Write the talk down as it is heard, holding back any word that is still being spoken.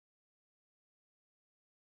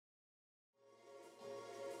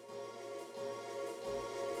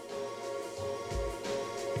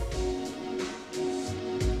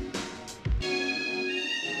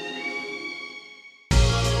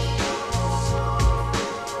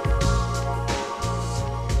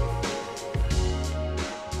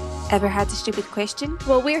Ever had a stupid question?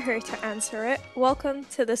 Well, we're here to answer it. Welcome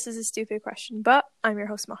to This is a Stupid Question, but I'm your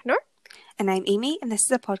host, Mahnur. And I'm Amy, and this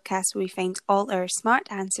is a podcast where we find all our smart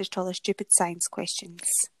answers to all our stupid science questions.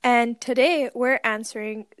 And today we're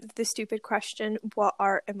answering the stupid question, what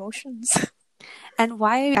are emotions? And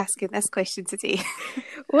why are we asking this question today?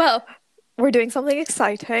 Well, we're doing something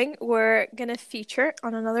exciting. We're going to feature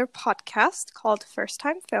on another podcast called First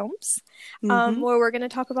Time Films, where we're going to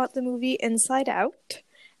talk about the movie Inside Out.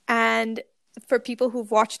 And for people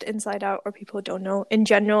who've watched Inside Out or people who don't know, in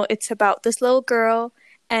general, it's about this little girl,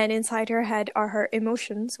 and inside her head are her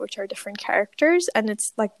emotions, which are different characters, and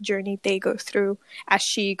it's like the journey they go through as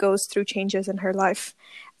she goes through changes in her life.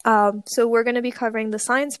 So we're going to be covering the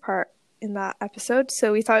science part in that episode,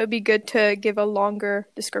 so we thought it would be good to give a longer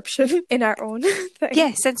description in our own thing.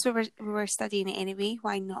 Yeah, since we were studying it anyway,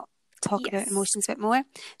 why not talk about emotions a bit more?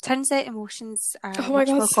 Turns out emotions are much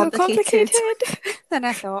more complicated than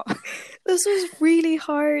I thought. This was really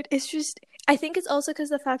hard. It's just, I think it's also because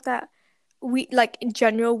the fact that we, like, in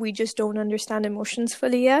general, we just don't understand emotions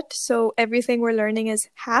fully yet. So everything we're learning is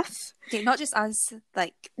half. Yeah, not just us,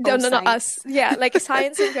 like, no, not us. Yeah, like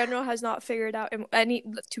science in general has not figured out any.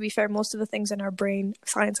 To be fair, most of the things in our brain,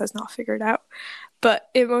 science has not figured out. But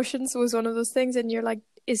emotions was one of those things, and you're like,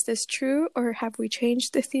 is this true, or have we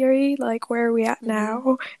changed the theory? Like, where are we at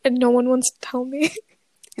now? And no one wants to tell me.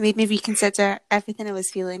 It made me reconsider everything I was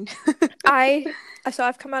feeling. So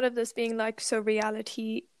I've come out of this being like, so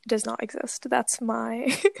reality does not exist. That's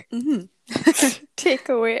my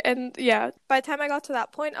takeaway. And yeah, by the time I got to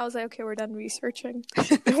that point, I was like, okay, we're done researching.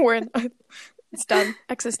 It's done.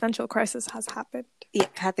 Existential crisis has happened.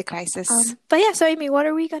 Yep, had the crisis. But yeah, so Amy, what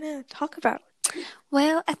are we going to talk about?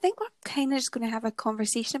 Well, I think we're kind of just going to have a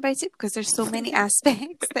conversation about it because there's so many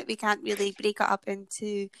aspects that we can't really break it up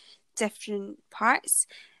into different parts.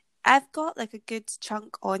 I've got like a good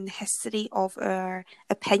chunk on the history of our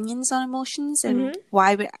opinions on emotions and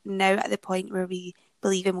why we're now at the point where we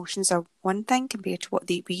believe emotions are one thing compared to what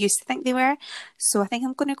we used to think they were. So I think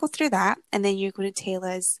I'm going to go through that, and then you're going to tell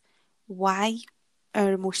us why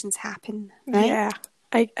our emotions happen, right? Yeah,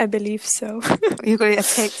 I believe so. You're going to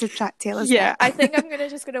attempt to tell us Yeah, that. I think I'm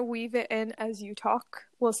just going to weave it in as you talk.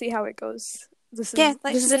 We'll see how it goes. This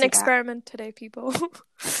is an experiment today, people.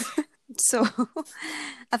 So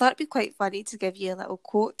I thought it'd be quite funny to give you a little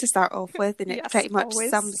quote to start off with, and it pretty much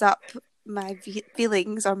sums up my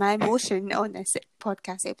feelings or my emotion on this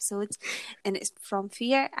podcast episode. And it's from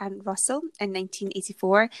Fear and Russell in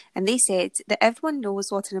 1984, and they said that everyone knows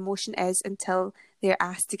what an emotion is until they're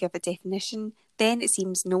asked to give a definition. Then it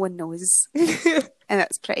seems no one knows. And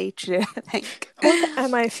that's pretty true, I think. What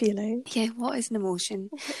am I feeling? Yeah, what is an emotion?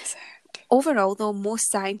 What is it? Overall, though, most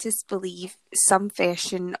scientists believe some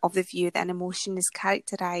version of the view that an emotion is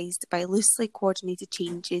characterised by loosely coordinated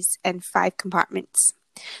changes in 5 compartments.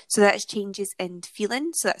 So that's changes in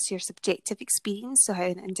feeling, so that's your subjective experience, so how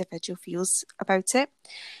an individual feels about it.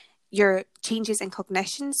 Your changes in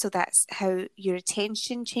cognition, so that's how your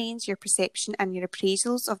attention changes, your perception and your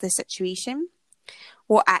appraisals of the situation.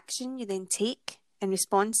 What action you then take in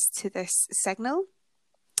response to this signal.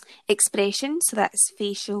 Expression, so that's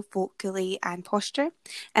facial, vocally and posture,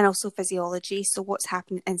 and also physiology, so what's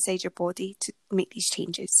happening inside your body to make these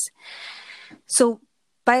changes. So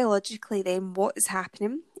biologically then, what is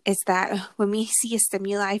happening is that when we see a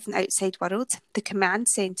stimuli from the outside world, the command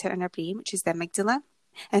centre in our brain, which is the amygdala,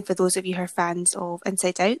 and for those of you who are fans of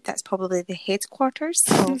Inside Out, that's probably the headquarters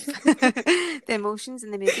of the emotions in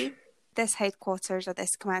the movie. This headquarters or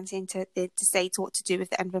this command centre decides what to do with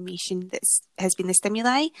the information that has been the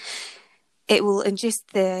stimuli. It will induce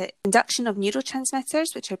the induction of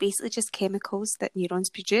neurotransmitters, which are basically just chemicals that neurons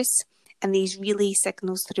produce, and these relay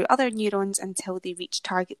signals through other neurons until they reach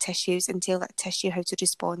target tissues and tell that tissue how to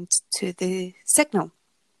respond to the signal.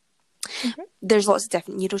 There's lots of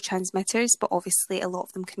different neurotransmitters, but obviously a lot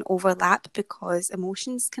of them can overlap because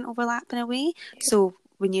emotions can overlap in a way. So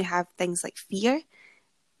when you have things like fear,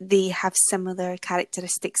 they have similar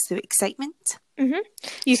characteristics to excitement.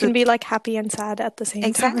 You can be like happy and sad at the same time.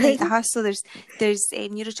 Exactly. So there's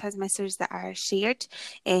neurotransmitters that are shared.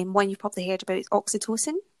 One you've probably heard about is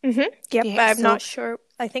oxytocin. Yep, yeah, but I'm not sure.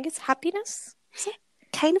 I think it's happiness.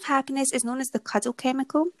 Kind of happiness is known as the cuddle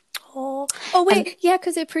chemical. Oh wait, yeah,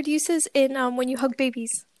 because it produces in when you hug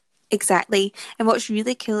babies. Exactly. And what's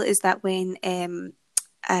really cool is that when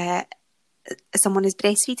someone is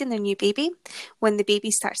breastfeeding their new baby, when the baby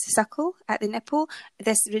starts to suckle at the nipple,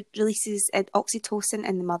 this releases oxytocin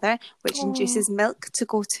in the mother, which induces milk to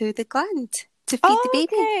go to the gland to feed the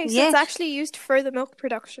baby. Okay, so it's actually used for the milk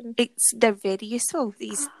production. They're very useful,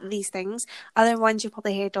 these things. Other ones you've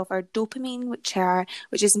probably heard of are dopamine,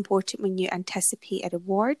 which is important when you anticipate a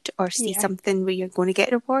reward or see something where you're going to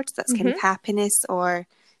get a reward. That's kind of happiness or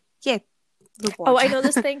reward. Oh, I know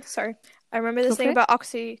this thing. Sorry. I remember this thing about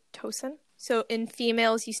oxytocin. So in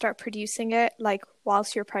females, you start producing it like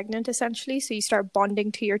whilst you're pregnant, essentially. So you start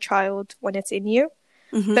bonding to your child when it's in you.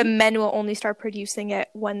 But men will only start producing it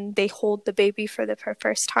when they hold the baby for the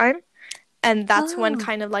first time. And that's when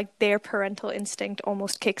kind of like their parental instinct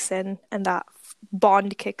almost kicks in and that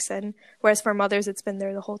bond kicks in. Whereas for mothers, it's been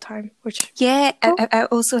there the whole time. I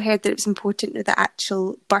also heard that it was important that the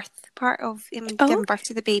actual birth part of giving birth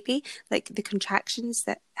to the baby, like the contractions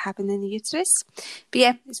that happen in the uterus. But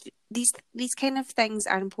yeah, these kind of things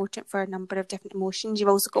are important for a number of different emotions. You've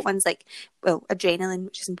also got ones like, adrenaline,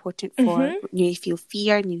 which is important for when you feel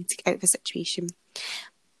fear and you need to get out of a situation.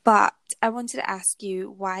 But I wanted to ask you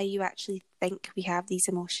why you actually think we have these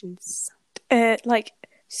emotions.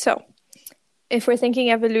 So if we're thinking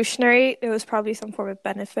evolutionary, there was probably some form of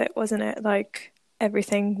benefit, wasn't it? Like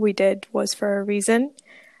everything we did was for a reason.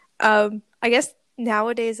 I guess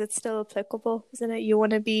nowadays it's still applicable, isn't it? You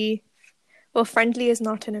want to be, friendly is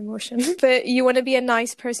not an emotion, but you want to be a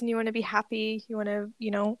nice person. You want to be happy. You want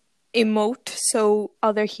to, emote so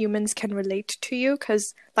other humans can relate to you.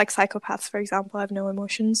 Because like psychopaths, for example, have no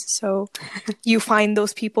emotions. So you find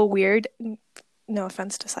those people weird. No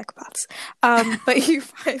offense to psychopaths. But you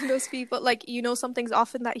find those people, like, something's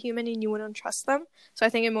off in that human and you wouldn't trust them. So I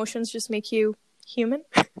think emotions just make you human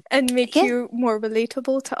and make you more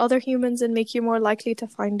relatable to other humans and make you more likely to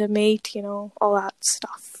find a mate, all that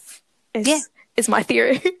stuff is my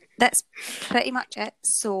theory. That's pretty much it.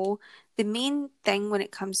 So the main thing when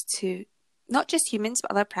it comes to not just humans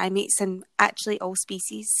but other primates and actually all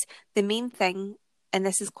species, the main thing, and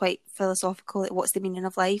this is quite philosophical, what's the meaning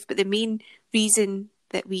of life, but the main reason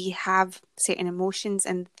that we have certain emotions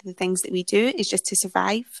and the things that we do is just to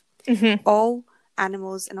survive. All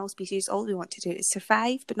animals and all species, all we want to do is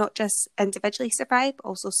survive, but not just individually survive, but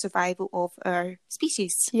also survival of our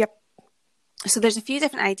species. Yep. So there's a few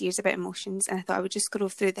different ideas about emotions, and I thought I would just go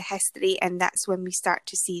through the history, and that's when we start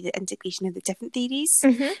to see the integration of the different theories.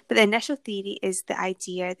 But the initial theory is the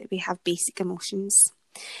idea that we have basic emotions.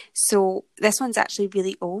 So this one's actually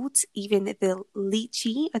really old. Even the Li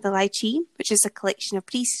Chi, or the Lai Chi, which is a collection of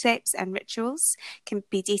precepts and rituals, can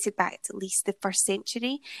be dated back to at least the 1st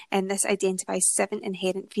century, and this identifies 7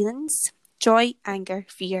 inherent feelings: joy, anger,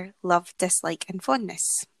 fear, love, dislike, and fondness.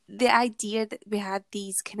 The idea that we had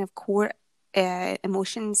these kind of core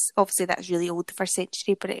emotions, obviously that's really old, the 1st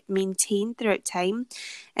century, but it maintained throughout time.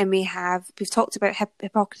 And we've talked about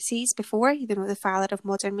Hippocrates before, the father of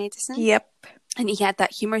modern medicine. Yep. And he had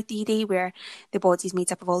that humour theory where the body's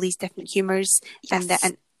made up of all these different humours,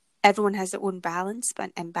 and everyone has their own balance, but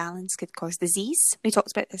an imbalance could cause disease. We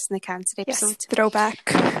talked about this in the cancer episode. Yes, throwback.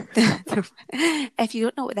 If you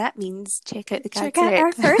don't know what that means, check out the cancer episode. Check out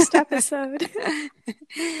our first episode.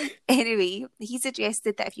 Anyway, he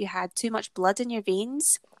suggested that if you had too much blood in your veins,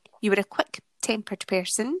 you were a quick-tempered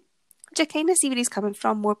person, which I kind of see where he's coming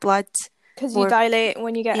from. More blood. Because you dilate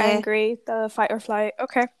when you get angry, the fight or flight.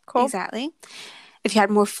 Okay, cool. Exactly. If you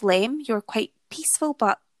had more phlegm, you were quite peaceful,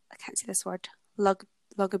 but I can't say this word.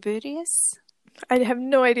 Lugubrious? I have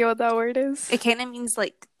no idea what that word is. It kind of means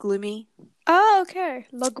like gloomy. Oh, okay.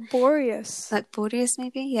 Lugubrious. Lugubrious,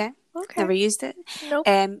 maybe, yeah. Okay. Never used it. Nope.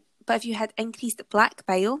 But if you had increased black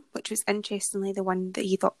bile, which was interestingly the one that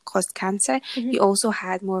he thought caused cancer, you also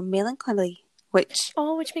had more melancholy, which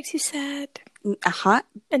makes you sad. But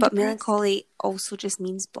depressed. Melancholy also just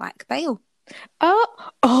means black bile.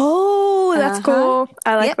 Oh, that's cool.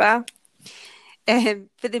 I like that.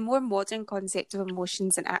 But the more modern concept of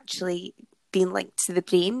emotions and actually being linked to the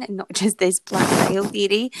brain and not just this black bile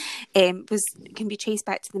theory can be traced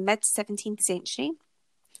back to the mid-17th century,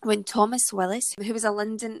 when Thomas Willis, who was a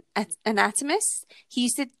London anatomist, he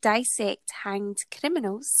used to dissect hanged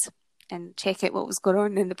criminals and check out what was going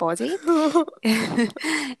on in the body.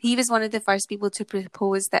 He was one of the first people to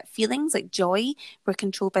propose that feelings like joy were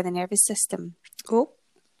controlled by the nervous system. Oh,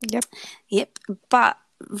 yep. But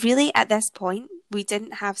really, at this point, we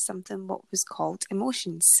didn't have something what was called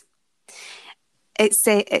emotions. It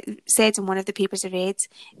said in one of the papers I read,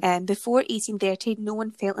 before 1830, no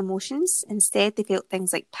one felt emotions. Instead, they felt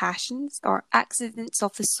things like passions or accidents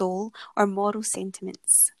of the soul or moral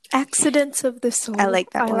sentiments. Accidents of the soul. I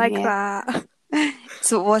like that one. I like that.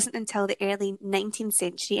 So it wasn't until the early 19th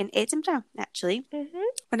century in Edinburgh, actually,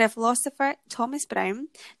 when a philosopher, Thomas Browne,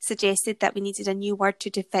 suggested that we needed a new word to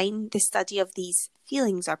define the study of these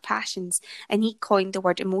feelings or passions, and he coined the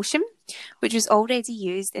word emotion, which was already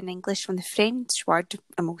used in English from the French word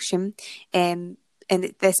emotion, and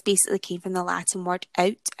this basically came from the Latin word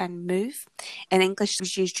out and move. In English, it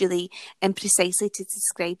was used really imprecisely to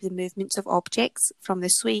describe the movements of objects, from the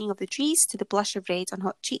swaying of the trees to the blush of red on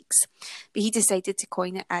hot cheeks. But he decided to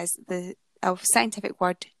coin it as a scientific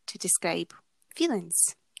word to describe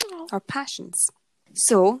feelings or passions.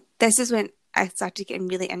 So this is when I started getting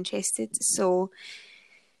really interested. So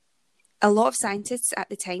a lot of scientists at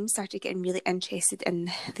the time started getting really interested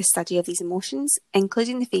in the study of these emotions,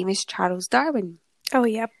 including the famous Charles Darwin. Oh,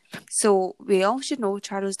 yep. So we all should know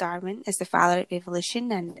Charles Darwin is the father of evolution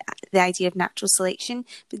and the idea of natural selection.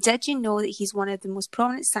 But did you know that he's one of the most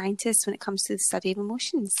prominent scientists when it comes to the study of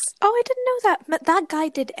emotions? Oh, I didn't know that. But that guy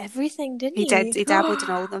did everything, didn't he? He did. He dabbled in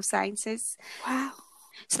all those sciences. Wow.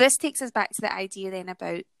 So this takes us back to the idea then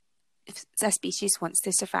about if a species wants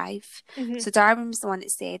to survive. So Darwin was the one that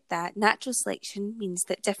said that natural selection means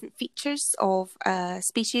that different features of a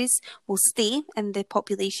species will stay in the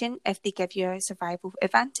population if they give you a survival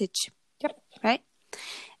advantage. Yep. Right?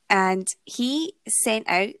 And he sent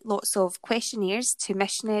out lots of questionnaires to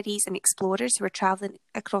missionaries and explorers who were travelling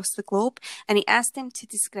across the globe, and he asked them to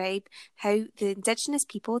describe how the indigenous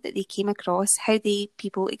people that they came across, how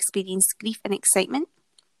people experienced grief and excitement.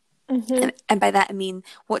 And by that I mean,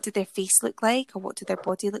 what did their face look like, or what did their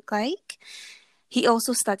body look like? He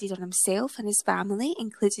also studied on himself and his family,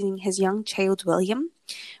 including his young child William,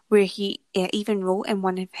 where he even wrote in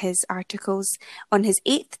one of his articles, on his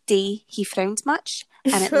 8th day he frowned much,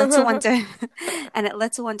 and at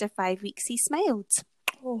little under 5 weeks he smiled.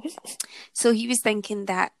 Oh. So he was thinking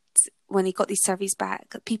that when he got these surveys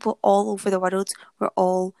back, people all over the world were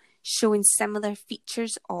all showing similar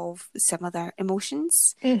features of similar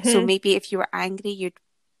emotions. So maybe if you were angry, you'd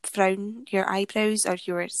frown your eyebrows, or if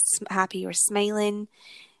you were happy, you were smiling.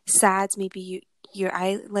 Sad, maybe your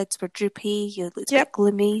eyelids were droopy, you looked a bit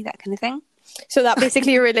gloomy, that kind of thing. So that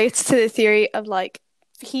basically relates to the theory of, like,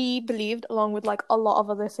 he believed, along with like a lot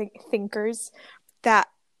of other thinkers, that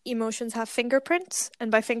emotions have fingerprints,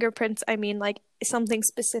 and by fingerprints I mean like something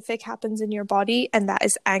specific happens in your body, and that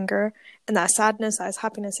is anger, and that is sadness, that is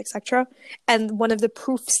happiness, etc. And one of the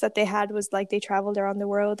proofs that they had was, like, they traveled around the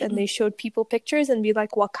world and they showed people pictures and be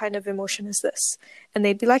like, what kind of emotion is this? And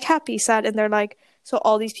they'd be like, happy, sad, and they're like, so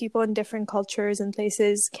all these people in different cultures and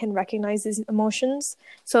places can recognize these emotions,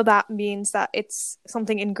 so that means that it's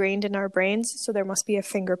something ingrained in our brains, so there must be a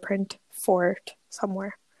fingerprint for it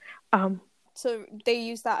somewhere. So they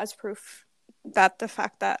use that as proof that the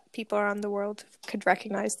fact that people around the world could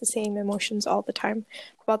recognize the same emotions all the time.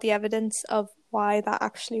 About the evidence of why that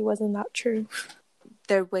actually wasn't that true.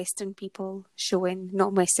 They're Western people showing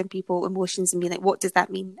non-Western people emotions and being like, what does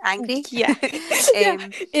that mean? Angry? Yeah.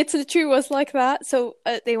 It's literally was like that. So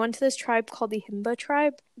they went to this tribe called the Himba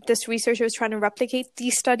tribe. This researcher was trying to replicate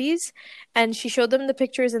these studies, and she showed them the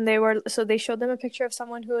pictures, and they showed them a picture of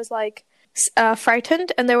someone who was like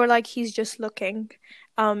frightened, and they were like, he's just looking.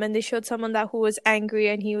 And they showed someone who was angry,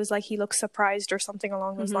 and he was like, he looks surprised or something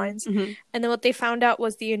along those lines. And then what they found out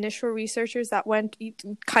was the initial researchers that went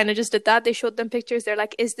kind of just did that. They showed them pictures. They're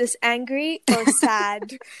like, is this angry or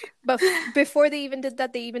sad? But before they even did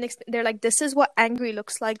that, they're like, this is what angry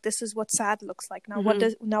looks like. This is what sad looks like. Now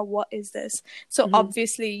what is this? So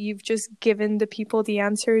obviously you've just given the people the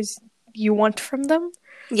answers you want from them.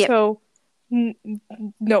 Yep. So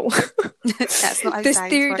no. That's not how this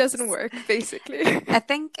science theory works. doesn't work, basically. I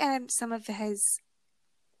think some of his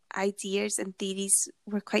ideas and theories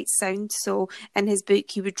were quite sound. So in his book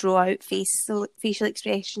he would draw out facial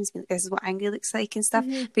expressions, this is what anger looks like and stuff,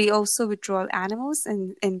 but he also would draw out animals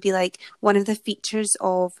and be like, one of the features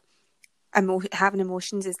of having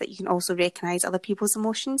emotions is that you can also recognize other people's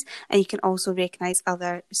emotions, and you can also recognize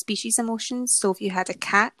other species' emotions. So if you had a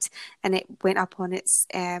cat and it went up on its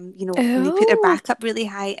when they put their back up really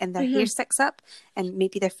high and their hair sticks up, and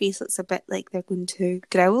maybe their face looks a bit like they're going to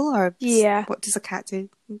growl, or what does a cat do?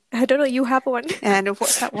 I don't know, you have one. And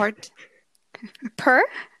what's that word? Purr?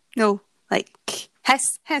 No, like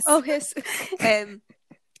hiss. Oh, hiss. Then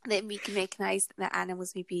we can recognize that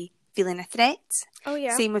animals may be feeling a threat. Oh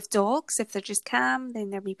yeah. Same with dogs. If they're just calm, then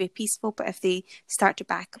they're maybe peaceful. But if they start to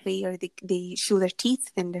back away, or they show their teeth,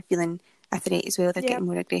 then they're feeling a threat as well. They're getting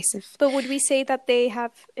more aggressive. But would we say that they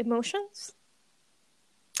have emotions?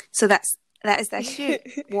 So that is the issue.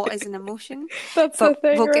 What is an emotion? That's the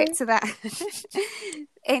thing, we'll right? get to that.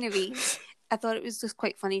 Anyway, I thought it was just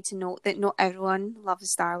quite funny to note that not everyone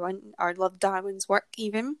loves Darwin or loved Darwin's work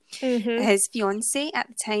even. His fiancée at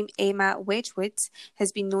the time, Emma Wedgwood,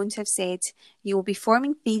 has been known to have said, "You will be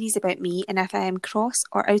forming theories about me, and if I am cross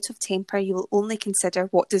or out of temper, you will only consider,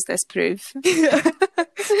 what does this prove?"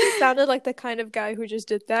 He sounded like the kind of guy who just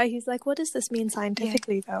did that. He's like, what does this mean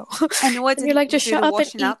scientifically, though? I know I And you're like, just shut up and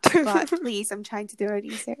eat. But please, I'm trying to do our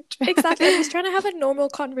research. Exactly. I'm just trying to have a normal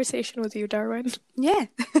conversation with you, Darwin. Yeah.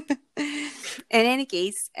 In any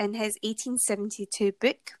case, in his 1872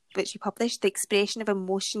 book, which he published, The Expression of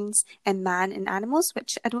Emotions in Man and Animals,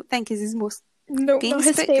 which I don't think is his most not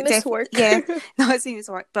his book, famous work. Yeah, not his famous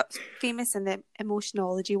work, but famous in the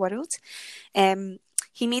emotionology world.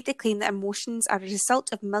 He made the claim that emotions are a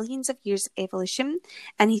result of millions of years of evolution,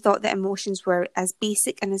 and he thought that emotions were as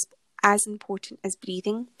basic and as important as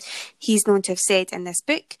breathing. He's known to have said in this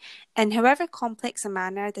book, "In however complex a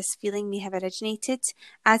manner this feeling may have originated,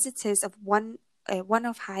 as it is of one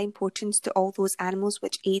of high importance to all those animals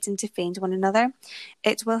which aid and defend one another,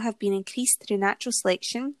 it will have been increased through natural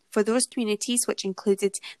selection, for those communities which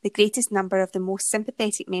included the greatest number of the most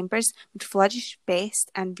sympathetic members would flourish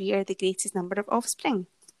best and rear the greatest number of offspring."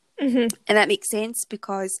 And that makes sense,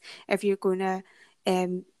 because if you're going to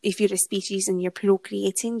if you're a species and you're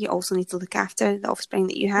procreating, you also need to look after the offspring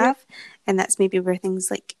that you have, and that's maybe where things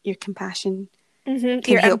like your compassion can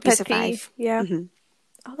your help empathy. you survive. Yeah.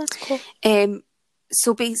 Oh, that's cool.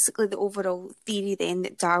 So basically, the overall theory then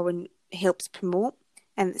that Darwin helps promote,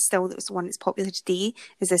 and still that was the one that's popular today,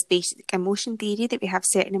 is this basic emotion theory, that we have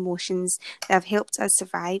certain emotions that have helped us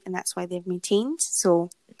survive, and that's why they've maintained. So,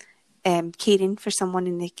 caring for someone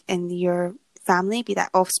in your family, be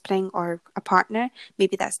that offspring or a partner,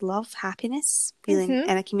 maybe that's love, happiness, feeling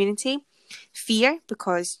in a community. Fear,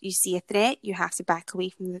 because you see a threat, you have to back away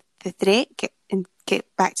from the threat,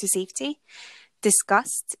 get back to safety.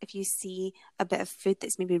 Disgust, if you see a bit of food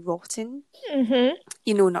that's maybe rotten,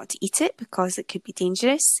 you know not to eat it because it could be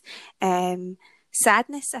dangerous.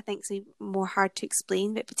 Sadness, I think, is more hard to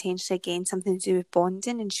explain, but potentially again something to do with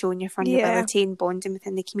bonding and showing your vulnerability and bonding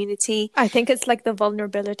within the community. I think it's like the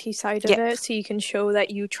vulnerability side of it, so you can show that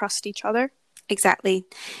you trust each other. Exactly.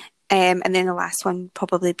 And then the last one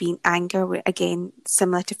probably being anger, where again,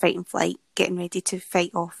 similar to fight and flight, getting ready to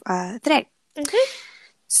fight off a threat.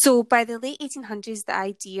 So by the late 1800s, the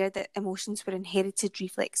idea that emotions were inherited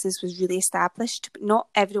reflexes was really established, but not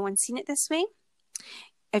everyone's seen it this way.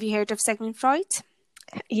 Have you heard of Sigmund Freud?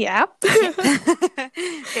 Yeah.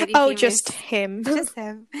 Just him. Just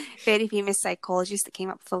him. Very famous psychologist that came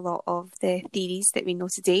up with a lot of the theories that we know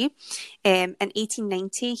today. In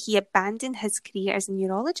 1890, he abandoned his career as a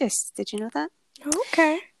neurologist. Did you know that?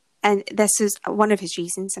 Okay. And this is one of his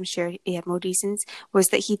reasons, I'm sure he had more reasons, was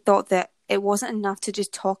that he thought that it wasn't enough to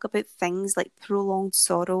just talk about things like prolonged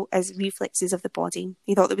sorrow as reflexes of the body.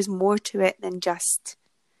 He thought there was more to it than just...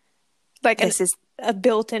 like this is a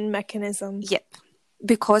built-in mechanism. Yep.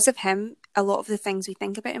 Because of him, a lot of the things we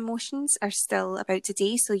think about emotions are still about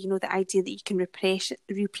today. So, you know, the idea that you can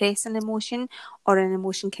repress an emotion, or an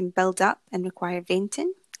emotion can build up and require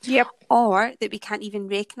venting. Yep. Or that we can't even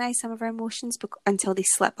recognise some of our emotions until they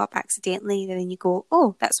slip up accidentally. And then you go,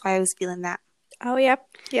 oh, that's why I was feeling that. Oh, yep.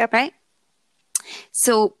 Yep. Right?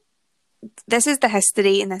 So this is the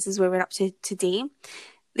history, and this is where we're up to today.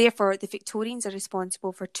 Therefore, the Victorians are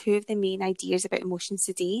responsible for two of the main ideas about emotions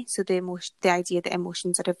today. So the idea that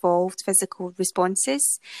emotions are evolved physical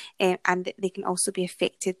responses, and that they can also be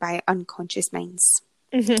affected by unconscious minds.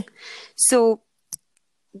 So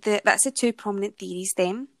that's the two prominent theories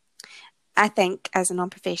then. I think, as a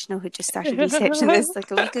non-professional who just started researching this like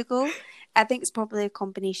a week ago, I think it's probably a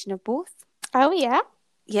combination of both. Oh, yeah?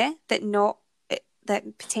 Yeah,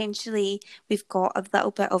 that potentially we've got a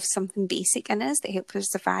little bit of something basic in us that helps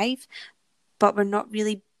us survive, but we're not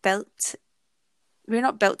built to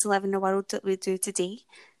live in the world that we do today.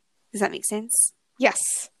 Does that make sense? Yes.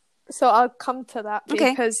 So I'll come to that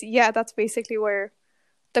because, that's basically where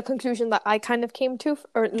the conclusion that I kind of came to,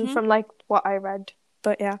 or from like what I read.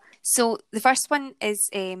 But yeah. So the first one is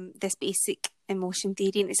this basic emotion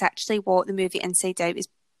theory, and it's actually what the movie Inside Out is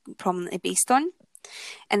prominently based on.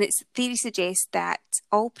 And its theory suggests that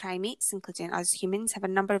all primates, including us humans, have a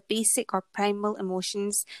number of basic or primal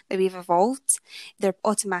emotions that we've evolved. They're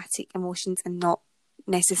automatic emotions and not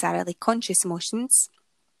necessarily conscious emotions,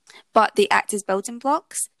 but they act as building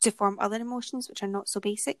blocks to form other emotions which are not so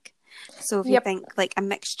basic. So if you think like a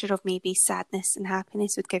mixture of maybe sadness and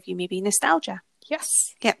happiness would give you maybe nostalgia. Yes.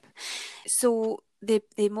 Yep. So the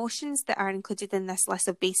emotions that are included in this list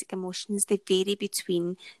of basic emotions, they vary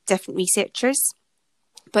between different researchers.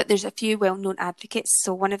 But there's a few well-known advocates.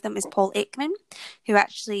 So one of them is Paul Ekman, who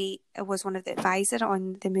actually was one of the advisor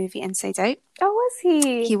on the movie Inside Out. Oh, was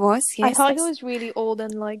he? He was, yes. I thought he was really old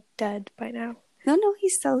and like dead by now. No,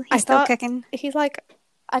 he's still kicking. He's like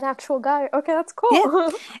an actual guy. Okay, that's cool.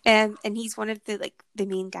 Yeah. And he's one of the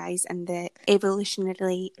main guys in the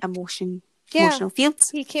evolutionary emotional fields.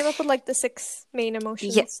 He came up with like the 6 main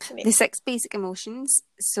emotions. Yep, the 6 basic emotions.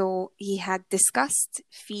 So he had disgust,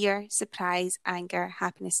 fear, surprise, anger,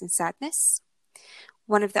 happiness, and sadness.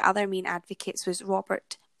 One of the other main advocates was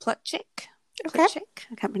Robert Plutchik. Okay.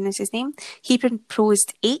 I can't pronounce his name. He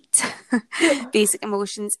proposed 8 basic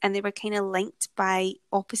emotions, and they were kind of linked by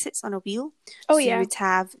opposites on a wheel. Oh, so you would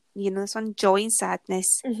have, this one, joy and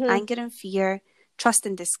sadness, anger and fear, trust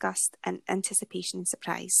and disgust, and anticipation and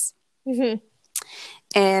surprise.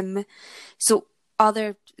 So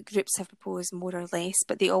other groups have proposed more or less,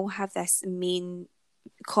 but they all have this main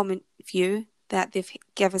common view that they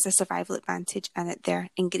give us a survival advantage and that they're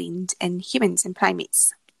ingrained in humans and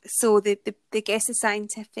primates. So the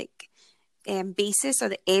scientific basis or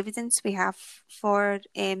the evidence we have for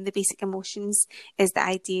the basic emotions is the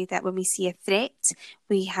idea that when we see a threat,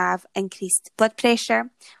 we have increased blood pressure,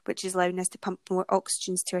 which is allowing us to pump more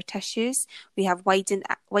oxygen to our tissues. We have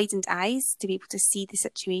widened eyes to be able to see the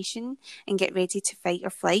situation and get ready to fight or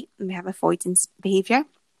flight, and we have avoidance behaviour.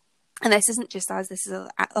 And this isn't just us, this is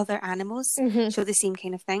other animals show the same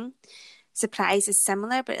kind of thing. Surprise is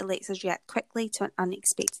similar, but it lets us react quickly to an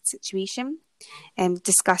unexpected situation.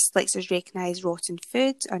 Disgust lets us recognise rotten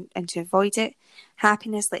food and to avoid it.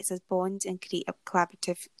 Happiness lets us bond and create a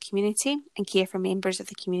collaborative community and care for members of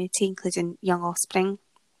the community, including young offspring.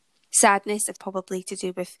 Sadness is probably to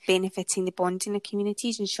do with benefiting the bonding of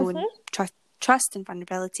communities and showing trust and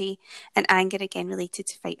vulnerability. And anger, again, related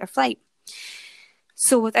to fight or flight.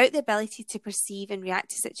 So without the ability to perceive and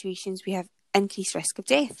react to situations, we have increased risk of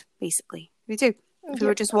death, basically. We do. If we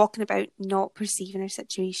were just walking about not perceiving our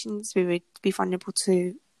situations, we would be vulnerable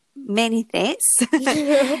to many threats.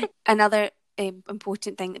 Another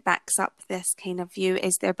important thing that backs up this kind of view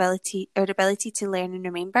is our ability to learn and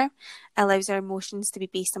remember allows our emotions to be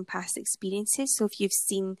based on past experiences. So if you've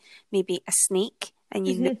seen maybe a snake and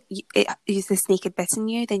the snake had bitten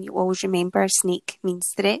you, then you always remember snake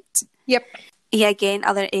means threat. Yep. Yeah, again,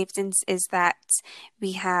 other evidence is that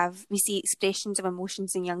we see expressions of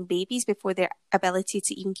emotions in young babies before their ability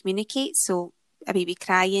to even communicate. So a baby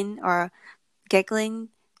crying or giggling,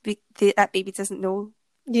 that baby doesn't know.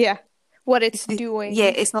 Yeah, what it's doing.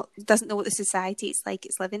 Yeah, doesn't know what the society it's like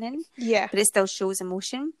it's living in. Yeah. But it still shows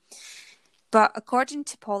emotion. But according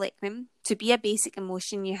to Paul Ekman, to be a basic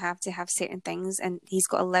emotion, you have to have certain things. And he's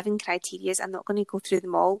got 11 criteria. I'm not going to go through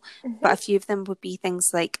them all, but a few of them would be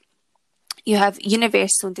things like, you have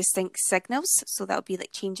universal and distinct signals, so that'll be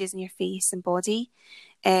like changes in your face and body.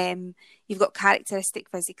 You've got characteristic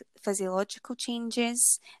physiological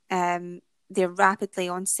changes. They're rapidly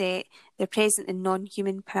onset. They're present in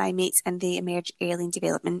non-human primates, and they emerge early in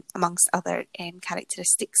development, amongst other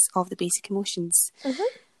characteristics of the basic emotions.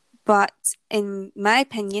 But in my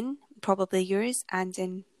opinion, probably yours, and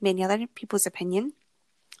in many other people's opinion,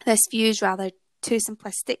 this view is rather too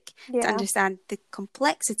simplistic to understand the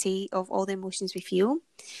complexity of all the emotions we feel.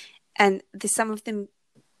 And there's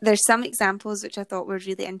some examples which I thought were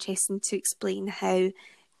really interesting to explain how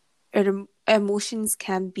our emotions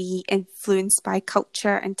can be influenced by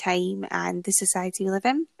culture and time and the society we live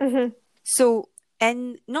in. So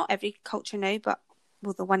in not every culture now, but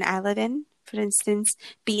the one I live in, for instance,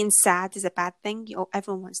 being sad is a bad thing.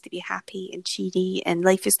 Everyone wants to be happy and cheery and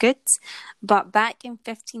life is good. But back in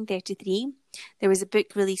 1533, there was a book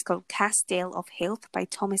released called Castell of Health by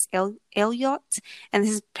Thomas Eliot, and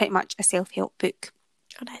this is pretty much a self-help book.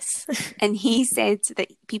 Oh, nice. And he said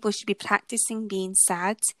that people should be practicing being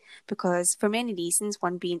sad because for many reasons,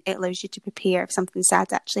 one being it allows you to prepare if something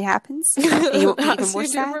sad actually happens. And you won't be even more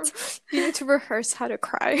sad. You need to rehearse how to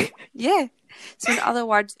cry. Yeah. So in other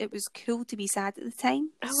words, it was cool to be sad at the time.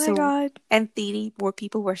 Oh my God. In theory, more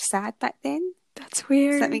people were sad back then. That's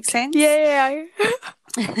weird. Does that make sense? Yeah.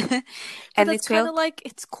 And and it's kind of like,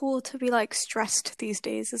 it's cool to be like stressed these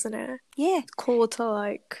days, isn't it? Yeah. It's cool to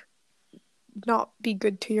like not be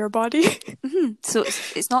good to your body. So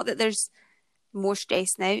it's not that there's more stress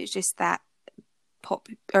now, it's just that pop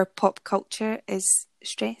culture is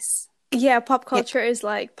stress. Yeah, pop culture is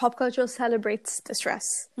like, pop culture celebrates the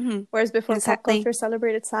stress. Whereas before, pop culture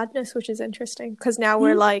celebrated sadness, which is interesting. Because now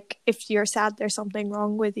we're like, if you're sad, there's something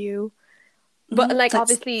wrong with you. But like,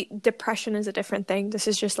 obviously, depression is a different thing. This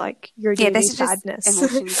is just like your daily sadness. Just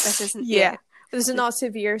emotions. This isn't. This is not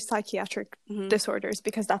severe psychiatric Mhm. disorders,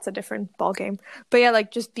 because that's a different ballgame. But yeah,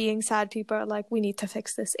 like just being sad, people are like, we need to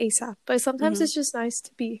fix this ASAP. But sometimes it's just nice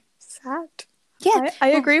to be sad. Yeah, I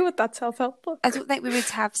well, agree with that self-help book. I don't think we would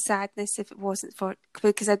have sadness if it wasn't for,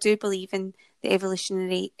 because I do believe in the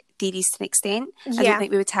evolutionary theories to an extent. I don't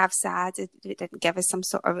think we would have sad if it didn't give us some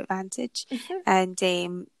sort of advantage. And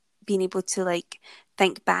being able to like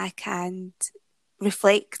think back and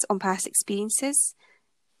reflect on past experiences,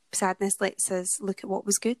 sadness lets us look at what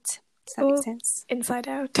was good. Does that make sense? Inside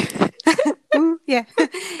Out. Ooh, yeah.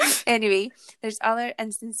 Anyway, there's other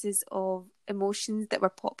instances of emotions that were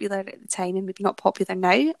popular at the time and maybe not popular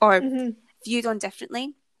now, or viewed on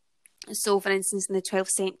differently. So, for instance, in the 12th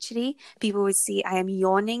century, people would say, I am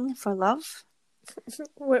yawning for love.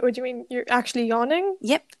 What do you mean? You're actually yawning?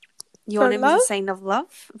 Yep. Yawning was a sign of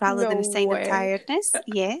love rather than a sign of tiredness.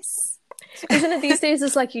 Yes. Isn't it these days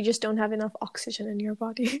it's like you just don't have enough oxygen in your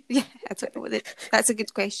body? Yeah, I don't know. That's a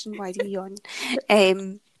good question. Why do we yawn?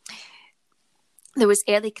 There was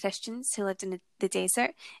early Christians who lived in the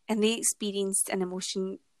desert, and they experienced an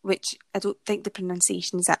emotion which I don't think the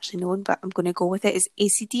pronunciation is actually known, but I'm going to go with it, is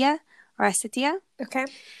acedia or acedia. Okay.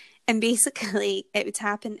 And basically it would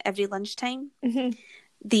happen every lunchtime.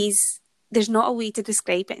 There's not a way to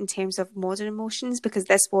describe it in terms of modern emotions, because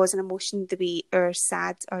this was an emotion the way our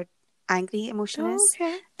sad or angry emotion is.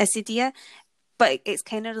 Acedia. But it's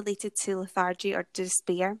kind of related to lethargy or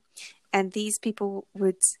despair. And these people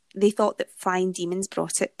they thought that flying demons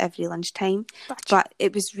brought it every lunchtime. But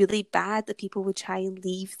it was really bad that people would try and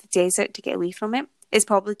leave the desert to get away from it. It's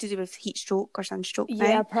probably to do with heat stroke or sunstroke now.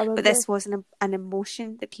 Yeah, probably. But this was an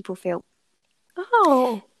emotion that people felt.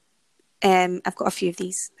 Oh. I've got a few of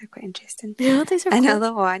these. They're quite interesting. Yeah, these are Another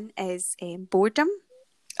cool. one is boredom.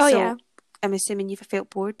 Oh, so, yeah. I'm assuming you've felt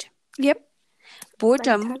bored. Yep.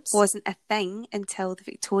 Boredom wasn't a thing until the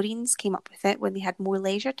Victorians came up with it when they had more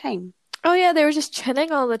leisure time. Oh yeah, they were just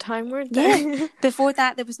chilling all the time, weren't they? Yeah. Before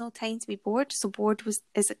that, there was no time to be bored, so bored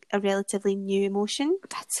is a relatively new emotion.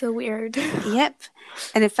 That's so weird. Yep.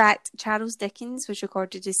 And in fact, Charles Dickens was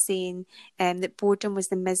recorded as saying that boredom was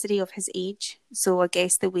the misery of his age. So I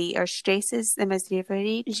guess the way our stress is the misery of our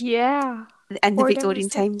age. Yeah. In the Victorian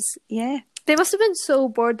times, yeah. They must have been so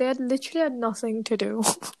bored. They literally had nothing to do.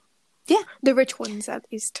 Yeah. The rich ones, at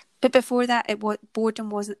least. But before that, boredom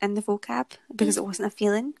wasn't in the vocab because it wasn't a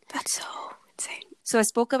feeling. That's so insane. So I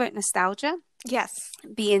spoke about nostalgia. Yes.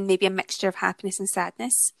 Being maybe a mixture of happiness and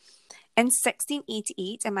sadness. In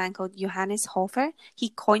 1688, a man called Johannes Hofer, he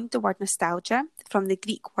coined the word nostalgia from the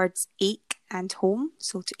Greek words ache and home,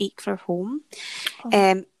 so to ache for home.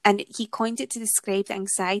 And he coined it to describe the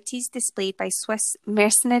anxieties displayed by Swiss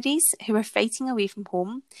mercenaries who were fighting away from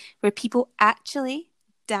home, where people actually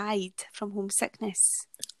died from homesickness.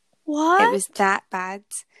 What? It was that bad.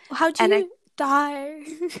 How do you die?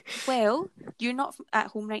 Well, you're not at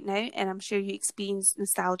home right now, and I'm sure you experience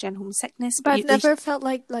nostalgia and homesickness. But I've never felt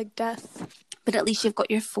like death. But at least you've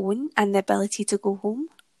got your phone and the ability to go home.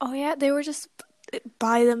 Oh yeah, they were just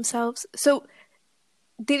by themselves. So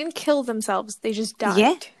they didn't kill themselves; they just died.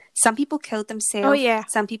 Yeah, some people killed themselves. Oh yeah,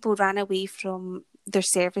 some people ran away from their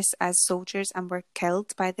service as soldiers and were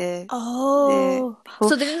killed by the. Oh,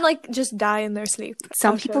 so they didn't just die in their sleep.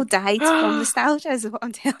 Some people died from nostalgia, is what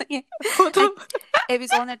I'm telling you. It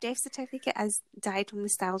was on their death certificate as died from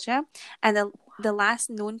nostalgia, and the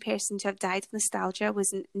last known person to have died of nostalgia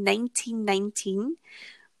was in 1919,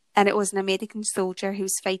 and it was an American soldier who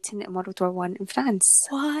was fighting in World War I in France.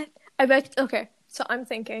 What? I bet. Okay, so I'm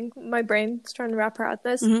thinking, my brain's trying to wrap around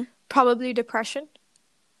this. Mm-hmm. Probably depression.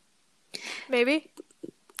 Maybe.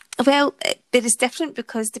 Well, it is different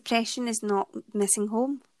because depression is not missing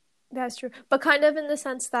home. That's true, but kind of in the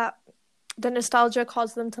sense that the nostalgia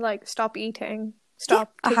caused them to stop eating,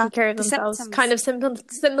 stop taking care of themselves. Symptoms. Kind of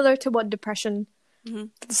similar to what depression,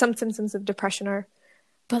 some symptoms of depression are.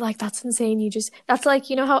 But that's insane. That's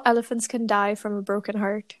how elephants can die from a broken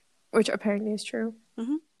heart, which apparently is true.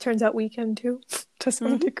 Mm-hmm. Turns out we can too, to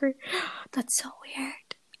some degree. That's so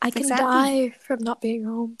weird. I can die from not being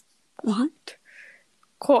home. What?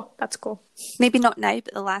 Cool. That's cool. Maybe not now,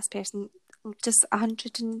 but the last person just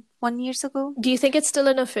 101 years ago. Do you think it's still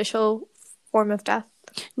an official form of death?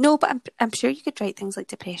 No, but I'm sure you could write things like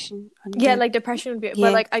depression. Yeah, depression would be.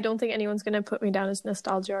 Yeah. But I don't think anyone's gonna put me down as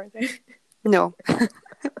nostalgia, are they? No.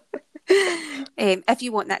 If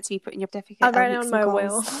you want that to be put in your certificate, I'll write it on my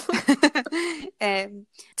will.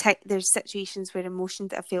 There's situations where emotions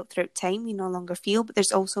that are felt throughout time you no longer feel, but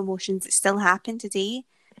there's also emotions that still happen today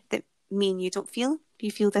that me and you don't feel. If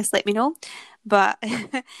you feel this, let me know. But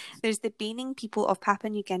there's the Baining people of Papua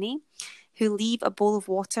New Guinea who leave a bowl of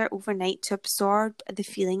water overnight to absorb the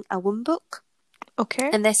feeling a Wumbuk. Okay.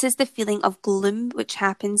 And this is the feeling of gloom which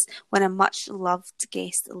happens when a much-loved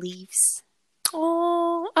guest leaves.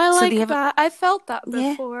 Oh, I So like they have that. I felt that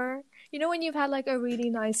Yeah. before. You know when you've had like a really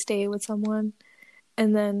nice day with someone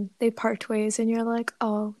and then they part ways and you're like,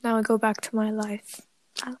 oh, now I go back to my life.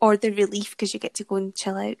 Or the relief because you get to go and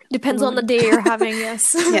chill out. Depends on the day you're having, yes.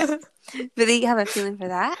 Yeah. But they have a feeling for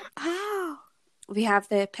that. Oh. We have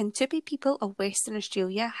the Pintupi people of Western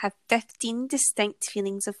Australia have 15 distinct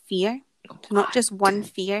feelings of fear. So not just one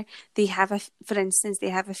fear. They have for instance, they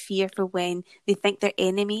have a fear for when they think their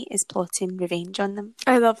enemy is plotting revenge on them.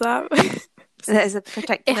 I love that. That is a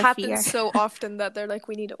particular It happens fear. so often that they're like,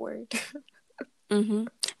 we need a word. Mm-hmm.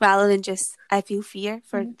 Rather than just, I feel fear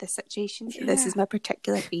for the situation. Yeah. This is my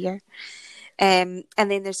particular fear. And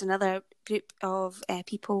then there's another group of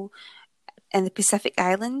people in the Pacific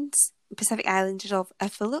Islands. Pacific Islanders of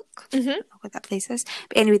Ifiluk. I don't know what that place is.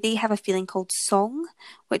 But anyway, they have a feeling called song,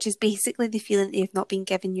 which is basically the feeling that you've not been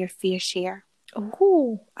given your fair share.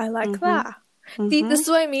 Oh, I like that. See, this is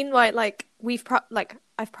what I mean. Like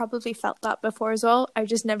I've probably felt that before as well. I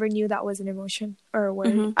just never knew that was an emotion or a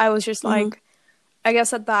word. I was just like, I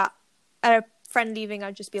guess at a friend leaving,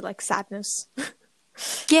 I'd just be like sadness.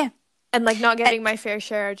 Yeah. And like not getting my fair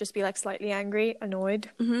share, I'd just be like slightly angry, annoyed.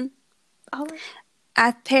 Oh.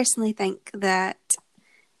 I personally think that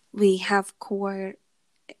we have core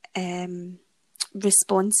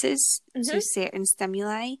responses to certain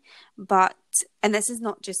stimuli, and this is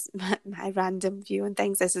not just my random view on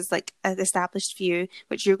things, this is like an established view,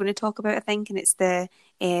 which you're going to talk about, I think, and it's the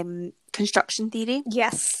construction theory.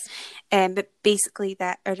 Yes. But basically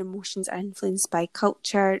that our emotions are influenced by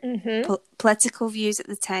culture, political views at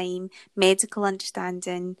the time, medical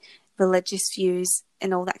understanding, religious views,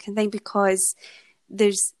 and all that kind of thing, because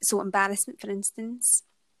embarrassment, for instance,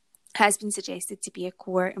 has been suggested to be a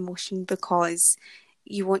core emotion because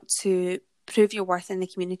you want to prove your worth in the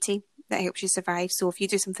community. That helps you survive. So if you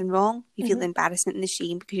do something wrong, you feel the embarrassment and the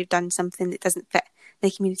shame because you've done something that doesn't fit the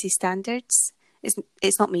community standards.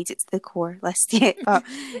 It's not made it to the core list yet, but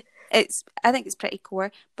I think it's pretty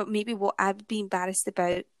core. But maybe what I would be embarrassed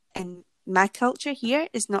about in my culture here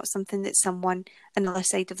is not something that someone on the other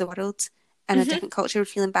side of the world in a different culture would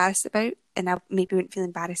feel embarrassed about, and I maybe wouldn't feel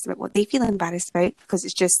embarrassed about what they feel embarrassed about because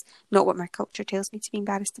it's just not what my culture tells me to be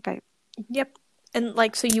embarrassed about. Yep. And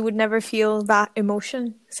like, so you would never feel that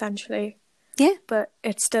emotion, essentially. Yeah. But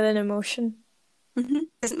it's still an emotion.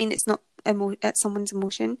 Doesn't mean it's not someone's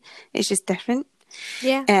emotion. It's just different.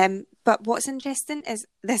 Yeah. But what's interesting is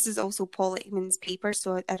this is also Paul Ekman's paper,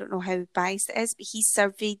 so I don't know how biased it is, but he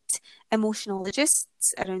surveyed emotionologists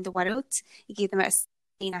around the world. He gave them a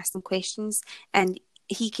and asked them questions, and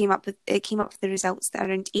he came up with the results that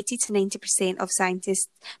around 80 to 90% of scientists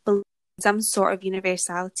believe some sort of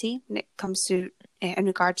universality when it comes to in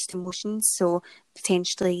regards to emotions. So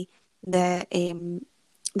potentially the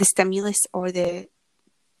stimulus or the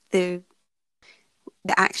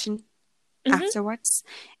action afterwards.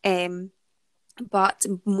 But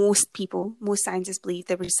most scientists believe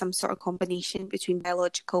there was some sort of combination between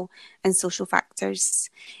biological and social factors.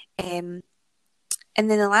 And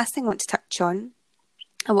then the last thing I want to touch on,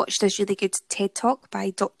 I watched this really good TED Talk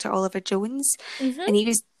by Dr. Oliver Jones. And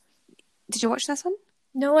did you watch this one?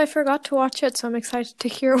 No, I forgot to watch it, so I'm excited to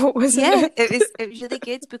hear what was in it. Yeah, it was really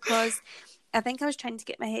good because I think I was trying to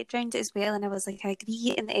get my head around it as well, and I was like, I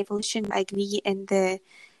agree in the evolution, I agree in the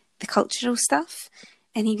cultural stuff.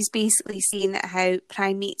 And he was basically saying that how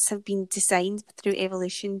primates have been designed through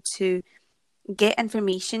evolution to get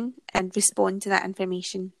information and respond to that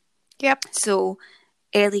information. Yep. So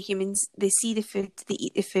early humans, they see the food, they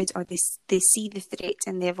eat the food, or they see the threat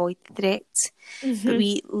and they avoid the threat. But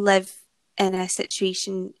we live in a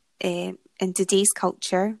situation in today's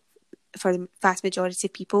culture, for the vast majority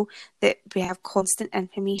of people, that we have constant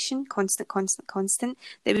information, constant,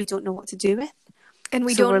 that we don't know what to do with. And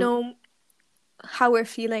we don't know how we're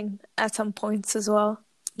feeling at some points as well.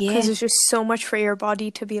 Yeah. Because there's just so much for your body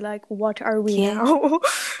to be like, what are we now?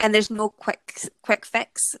 And there's no quick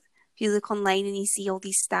fix. If you look online and you see all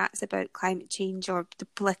these stats about climate change or the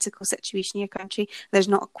political situation in your country, there's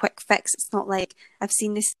not a quick fix. It's not like, I've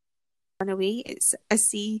seen this run away. It's, I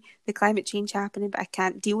see the climate change happening, but I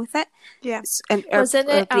can't deal with it. Yeah. And our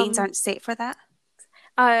brains aren't set for that.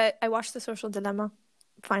 I watched The Social Dilemma,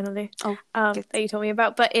 finally, that you told me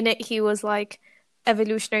about. But in it, he was like,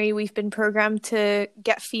 evolutionary, we've been programmed to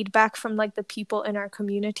get feedback from like the people in our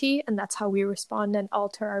community, and that's how we respond and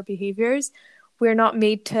alter our behaviors. We're not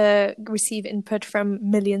made to receive input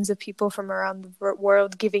from millions of people from around the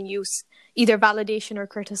world giving you either validation or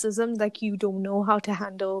criticism. Like, you don't know how to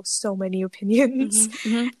handle so many opinions.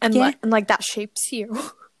 And like that shapes you.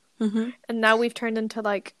 And now we've turned into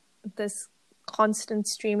like this constant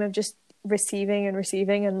stream of just receiving and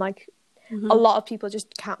receiving, and like a lot of people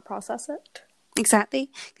just can't process it.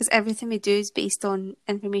 Exactly, because everything we do is based on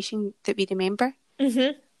information that we remember.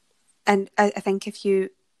 And I think if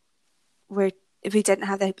we didn't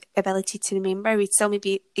have the ability to remember, we'd still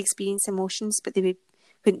maybe experience emotions, but they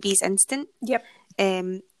wouldn't be as instant. Yep.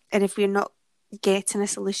 And if we're not getting a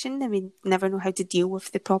solution, then we never know how to deal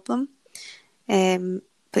with the problem,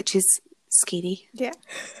 which is scary. Yeah.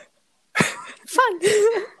 Fun.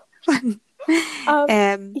 Fun.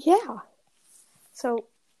 Yeah. So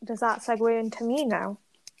does that segue into me now?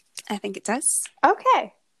 I think it does.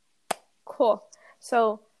 Okay. Cool.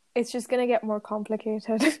 So it's just going to get more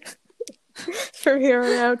complicated from here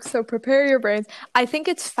on out. So prepare your brains. I think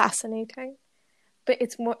it's fascinating, but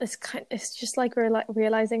it's just like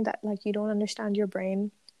realizing that like you don't understand your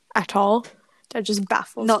brain at all. That just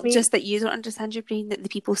baffles me. Not just that you don't understand your brain, that the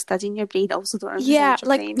people studying your brain also don't understand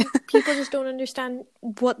your brain. Yeah, like people just don't understand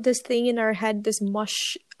what this thing in our head, this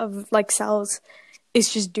mush of like cells,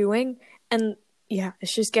 is just doing. And yeah, it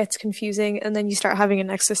just gets confusing, and then you start having an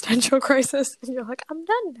existential crisis, and you're like, I'm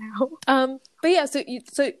done now. But yeah, so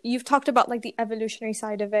you've talked about like the evolutionary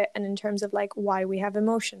side of it, and in terms of like why we have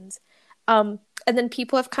emotions. And then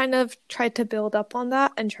people have kind of tried to build up on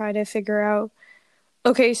that and try to figure out,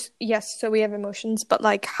 okay, yes, so we have emotions, but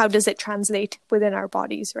like, how does it translate within our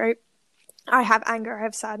bodies, right? I have anger, I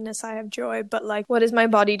have sadness, I have joy, but like, what is my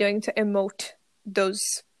body doing to emote those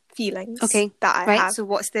feelings that I have? So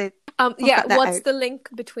what's the what's the link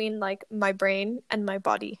between like my brain and my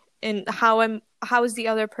body, and how is the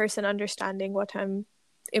other person understanding what I'm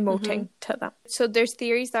emoting to them? So there's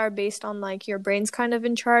theories that are based on like your brain's kind of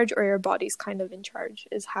in charge or your body's kind of in charge,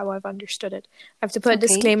 is how I've understood it. I have to put a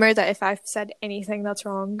disclaimer that if I've said anything that's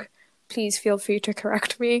wrong, please feel free to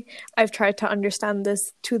correct me. I've tried to understand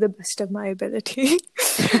this to the best of my ability.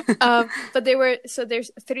 But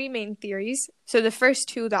there's three main theories. So the first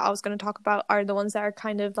two that I was going to talk about are the ones that are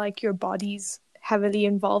kind of like your body's heavily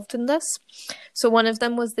involved in this. So one of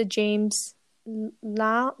them was the James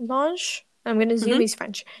Lange. I'm going to assume he's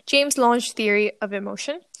French. James Lange theory of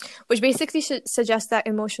emotion, which basically suggests that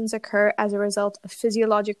emotions occur as a result of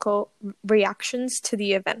physiological reactions to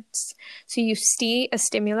the events. So you see a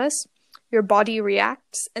stimulus, your body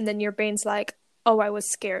reacts, and then your brain's like, oh, I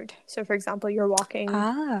was scared. So for example, you're walking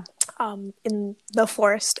in the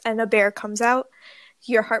forest and a bear comes out,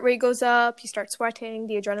 your heart rate goes up, you start sweating,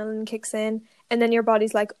 the adrenaline kicks in, and then your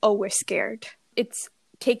body's like, oh, we're scared. It's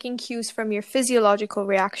taking cues from your physiological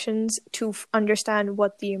reactions to understand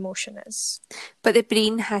what the emotion is. But the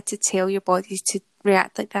brain had to tell your body to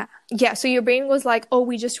react like that. Yeah, so your brain was like, oh,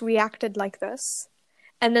 we just reacted like this.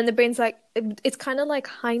 And then the brain's like, it's kind of like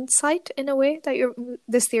hindsight in a way that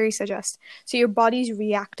this theory suggests. So your body's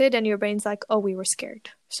reacted and your brain's like, oh, we were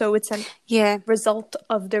scared. So it's a result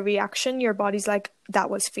of the reaction. Your body's like,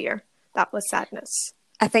 that was fear. That was sadness.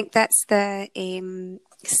 I think that's the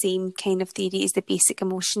same kind of theory as the basic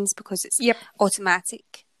emotions, because it's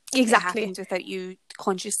automatic. Exactly. It happens without you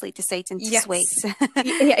consciously deciding to sweat.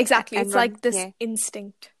 Yeah, exactly. It's like this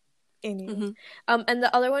instinct in you. And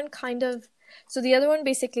the other one the other one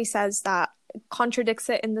basically says that, contradicts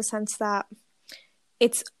it in the sense that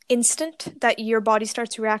it's instant that your body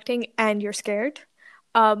starts reacting and you're scared.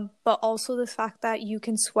 But also the fact that you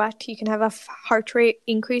can sweat, you can have a heart rate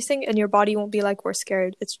increasing, and your body won't be like, we're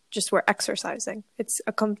scared. It's just we're exercising.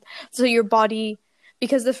 So your body,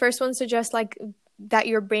 because the first one suggests like that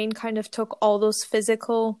your brain kind of took all those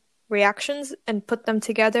physical reactions and put them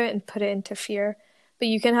together and put it into fear. But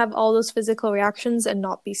you can have all those physical reactions and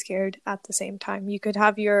not be scared at the same time. You could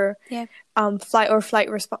have your fight or flight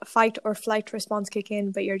response kick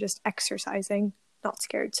in, but you're just exercising, not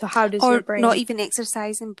scared. So how does your brain... Or not even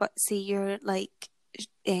exercising, but say you're like,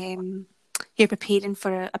 you're preparing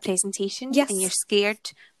for a presentation and you're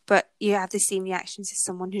scared, but you have the same reactions as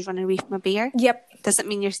someone who's running away from a bear. Yep. Doesn't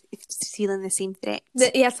mean you're feeling the same threat.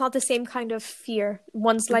 It's not the same kind of fear.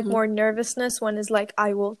 One's like more nervousness, one is like,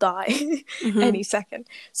 I will die any second.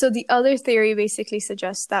 So the other theory basically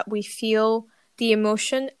suggests that we feel the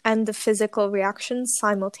emotion and the physical reactions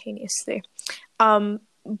simultaneously.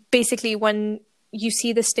 Basically, when you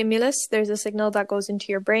see the stimulus, there's a signal that goes into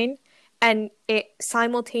your brain, and it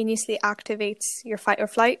simultaneously activates your fight or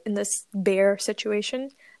flight in this bear situation,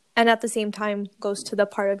 and at the same time goes to the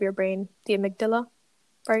part of your brain, the amygdala,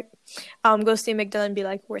 right? Goes to the amygdala and be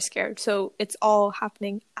like, we're scared. So it's all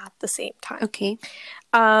happening at the same time. Okay.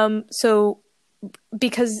 So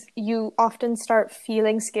because you often start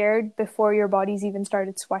feeling scared before your body's even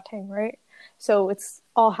started sweating, right? So it's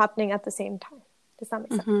all happening at the same time. Does that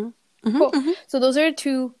make sense? Cool. So those are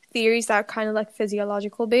two theories that are kind of like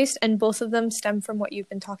physiological based, and both of them stem from what you've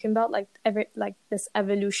been talking about, like this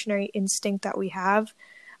evolutionary instinct that we have.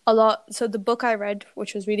 A lot. So the book I read,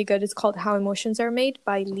 which was really good, is called How Emotions Are Made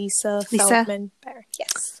by Lisa Feldman Barrett.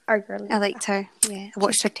 Yes, our girl. I liked her. Yeah, I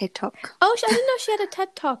watched her TED Talk. Oh, I didn't know she had a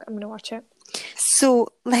TED Talk. I'm gonna watch it. So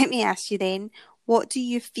let me ask you then, what do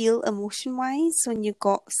you feel emotion-wise when you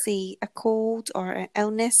got, say, a cold or an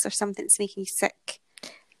illness or something that's making you sick?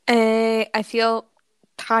 I feel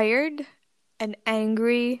tired and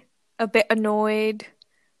angry, a bit annoyed,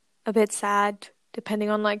 a bit sad, depending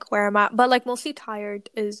on like where I'm at. But like mostly tired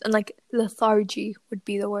and like lethargy would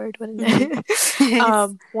be the word, wouldn't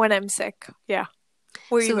it? When I'm sick. Yeah.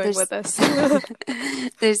 Where are you going with this?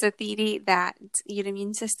 There's a theory that your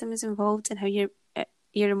immune system is involved in how your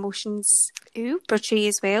emotions portray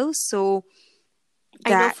as well. So I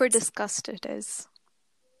know for disgust it is.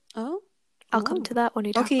 Oh. I'll come to that when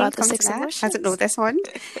we talk about the 6 emotions. I don't know this one.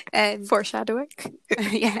 Foreshadowing.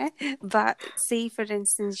 Yeah. But say, for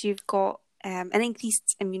instance, you've got an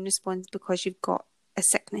increased immune response because you've got a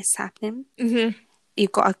sickness happening. Mm-hmm.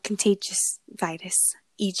 You've got a contagious virus,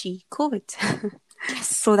 e.g. COVID.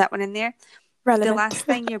 Yes. Throw that one in there. Relevant. The last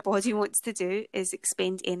thing your body wants to do is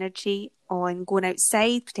expend energy on going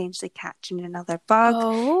outside, potentially catching another bug.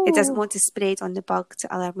 Oh. It doesn't want to spread on the bug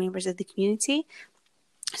to other members of the community.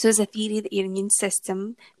 So there's a theory that your immune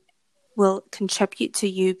system will contribute to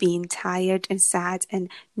you being tired and sad and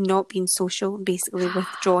not being social and basically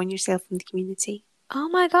withdrawing yourself from the community. Oh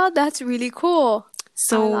my God, that's really cool.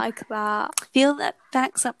 So I like that. I feel that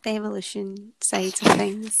backs up the evolution side of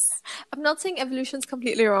things. I'm not saying evolution's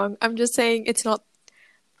completely wrong. I'm just saying it's not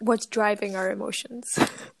what's driving our emotions.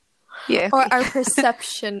 Yeah. Or our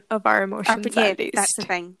perception of our emotions, at least. That's the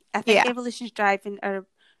thing. I think evolution's driving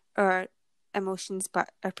our emotions, but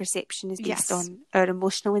our perception is based on our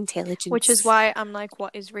emotional intelligence. Which is why I'm like,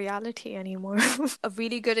 what is reality anymore? A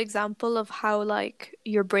really good example of how like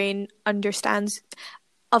your brain understands,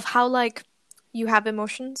 of how like you have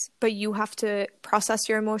emotions, but you have to process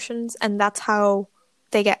your emotions, and that's how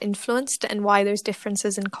they get influenced and why there's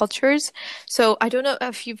differences in cultures. So I don't know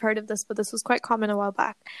if you've heard of this, but this was quite common a while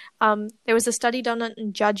back. There was a study done on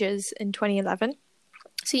judges in 2011.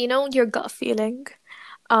 So you know your gut feeling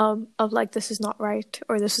of like this is not right,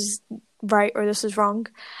 or this is right, or this is wrong.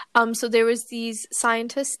 So there was these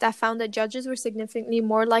scientists that found that judges were significantly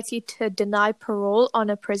more likely to deny parole on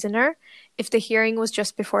a prisoner if the hearing was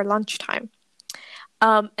just before lunchtime.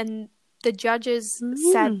 And the judges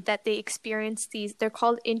said that they experienced these, they're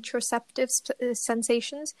called interoceptive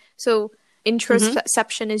sensations. So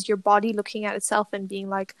interoception is your body looking at itself and being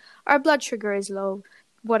like, our blood sugar is low,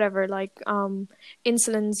 whatever, like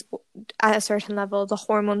insulin's at a certain level, the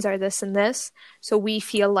hormones are this and this, so we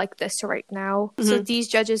feel like this right now. So these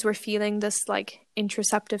judges were feeling this like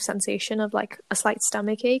interoceptive sensation of like a slight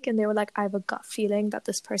stomach ache, and they were like, I have a gut feeling that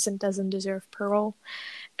this person doesn't deserve parole.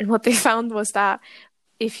 And what they found was that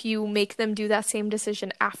if you make them do that same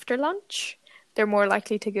decision after lunch, they're more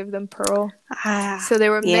likely to give them parole. So they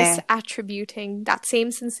were misattributing that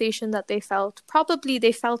same sensation that they felt. Probably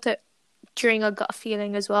they felt it during a gut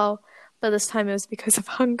feeling as well, but this time it was because of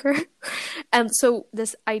hunger. And so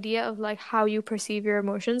this idea of like how you perceive your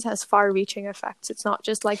emotions has far-reaching effects. It's not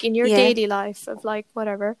just like in your daily life of like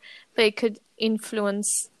whatever, but it could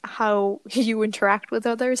influence how you interact with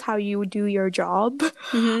others, how you do your job.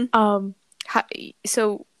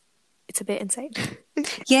 So it's a bit insane.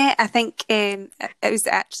 Yeah, I think it was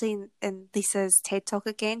actually in Lisa's TED Talk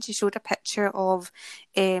again. She showed a picture of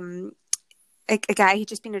a guy who'd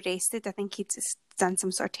just been arrested. I think he'd just done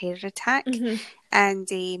some sort of terror attack, and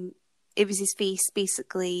it was his face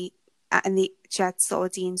basically. And she had the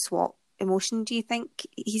audience, what emotion do you think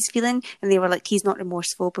he's feeling? And they were like, he's not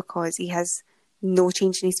remorseful because he has no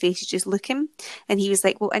change in his face. He's just looking. And he was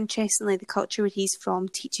like, well, interestingly, the culture where he's from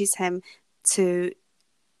teaches him to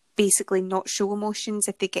basically not show emotions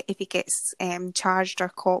if he gets charged or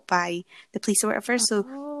caught by the police or whatever.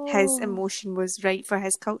 So his emotion was right for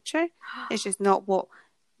his culture. It's just not what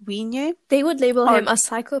we knew. They would label him a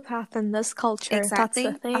psychopath in this culture. Exactly.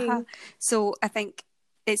 That's the thing. So I think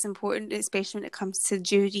it's important, especially when it comes to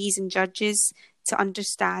juries and judges, to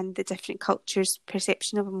understand the different cultures'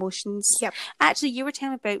 perception of emotions. Yep. Actually, you were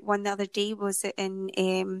telling me about one the other day. Was it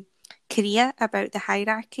in Korea, about the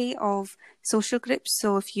hierarchy of social groups?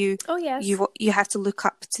 So if you you have to look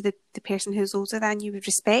up to the person who's older than you with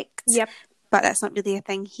respect. Yep. But that's not really a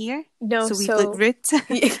thing here. No, so we look rude.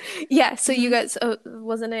 Yeah. So you guys,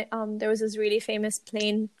 wasn't it? There was this really famous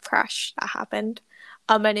plane crash that happened,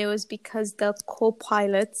 and it was because the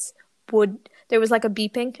co-pilots there was like a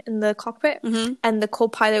beeping in the cockpit, and the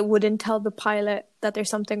co-pilot wouldn't tell the pilot that there's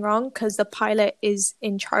something wrong because the pilot is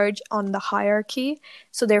in charge on the hierarchy.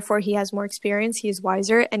 So therefore he has more experience, he is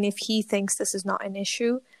wiser. And if he thinks this is not an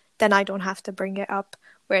issue, then I don't have to bring it up.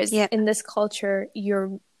 Whereas in this culture,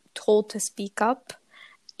 you're told to speak up.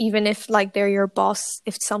 Even if like they're your boss,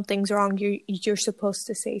 if something's wrong, you're supposed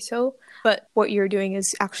to say so. But what you're doing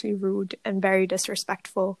is actually rude and very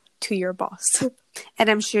disrespectful to your boss. And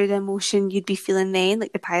I'm sure the emotion you'd be feeling then,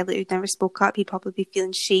 like the pilot who never spoke up, he'd probably be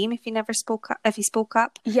feeling shame if he never spoke up. If he spoke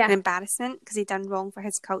up, and embarrassment because he'd done wrong for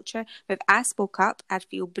his culture. But if I spoke up, I'd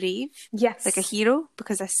feel brave, like a hero,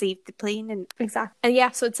 because I saved the plane. And exactly, and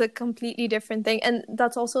yeah, so it's a completely different thing. And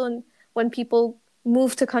that's also when people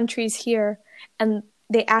move to countries here and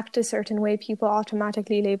they act a certain way, people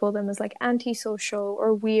automatically label them as like antisocial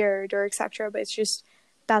or weird or etc. But it's just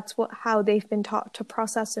that's how they've been taught to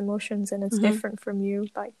process emotions, and it's different from you.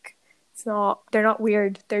 Like they're not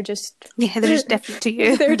weird. They're just they're just different to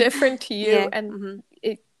you. They're different to you, and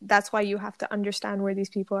that's why you have to understand where these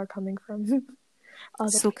people are coming from.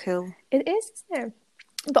 So cool. It is, isn't it?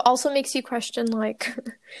 But also makes you question, like,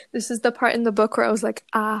 this is the part in the book where I was like,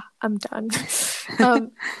 I'm done.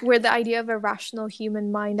 Where the idea of a rational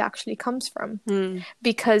human mind actually comes from.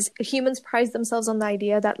 Because humans prize themselves on the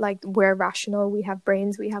idea that, like, we're rational, we have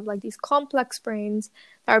brains, we have, like, these complex brains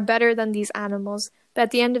that are better than these animals. But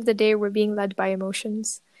at the end of the day, we're being led by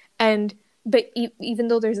emotions. But even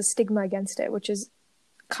though there's a stigma against it, which is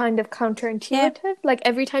kind of counterintuitive, like,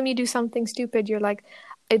 every time you do something stupid, you're like,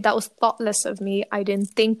 that was thoughtless of me. I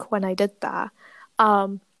didn't think when I did that.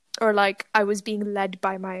 Or like I was being led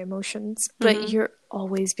by my emotions. But you're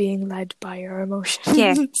always being led by your emotions.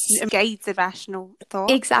 Yeah, it guides the rational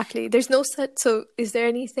thought. Exactly. There's no such. So is there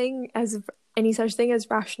any such thing as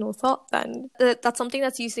rational thought then? That's something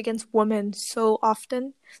that's used against women so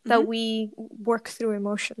often, that we work through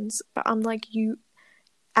emotions. But I'm like, you,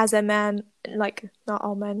 as a man, like, not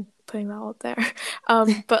all men, putting that out there.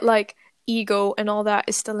 But like, ego and all that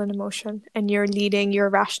is still an emotion, and you're leading your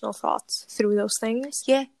rational thoughts through those things.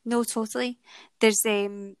 Yeah, no, totally. There's I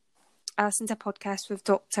listened to a podcast with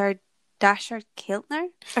Dr. Dasher Keltner,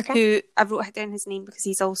 who I wrote down his name because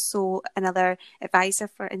he's also another advisor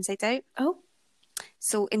for Inside Out. Oh.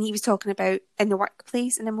 So, and he was talking about in the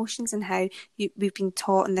workplace and emotions, and how we've been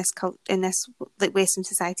taught in this like Western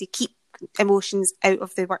society, keep emotions out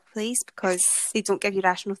of the workplace because they don't give you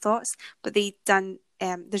rational thoughts. But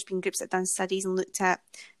there's been groups that have done studies and looked at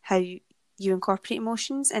how you incorporate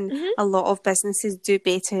emotions, and a lot of businesses do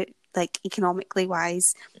better, like economically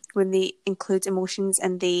wise, when they include emotions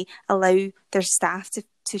and they allow their staff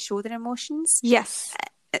to show their emotions. Yes.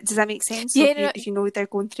 Does that make sense? Yeah, So if you know they're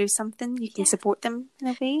going through something, you can support them in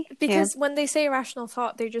a way. Because when they say rational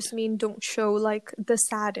thought, they just mean don't show like the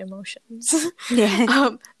sad emotions.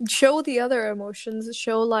 Show the other emotions.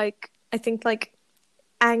 Show like, I think like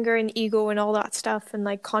anger and ego and all that stuff, and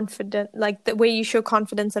like confident, like the way you show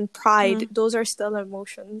confidence and pride, those are still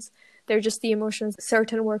emotions. They're just the emotions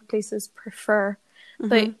certain workplaces prefer.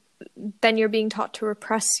 But then you're being taught to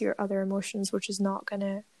repress your other emotions, which is not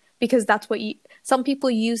gonna, because that's what some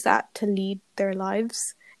people use that to lead their lives,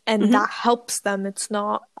 and that helps them. It's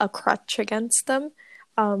not a crutch against them.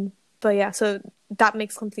 But yeah, so that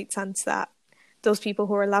makes complete sense that those people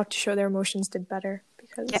who are allowed to show their emotions did better,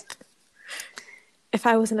 because if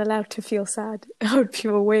I wasn't allowed to feel sad, I would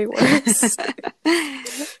feel way worse.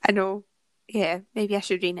 I know. Yeah, maybe I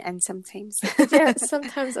should rein it in sometimes. Yeah,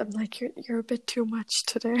 sometimes I'm like, you're a bit too much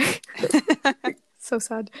today. So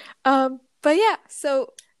sad. But yeah,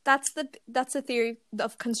 so that's the theory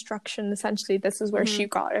of construction. Essentially, this is where she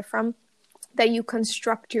got it from. That you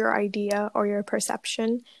construct your idea or your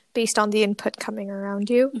perception based on the input coming around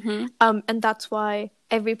you. And that's why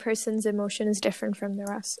every person's emotion is different from the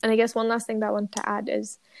rest. And I guess one last thing that I want to add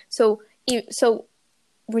is, so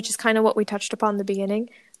which is kind of what we touched upon in the beginning,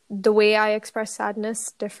 the way I express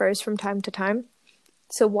sadness differs from time to time.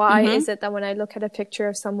 So why is it that when I look at a picture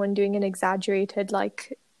of someone doing an exaggerated,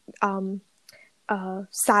 like,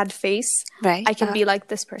 sad face, I can be like,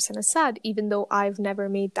 this person is sad, even though I've never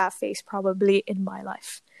made that face probably in my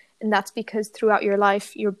life. And that's because throughout your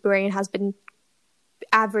life, your brain has been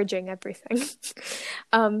averaging everything.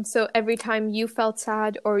 So every time you felt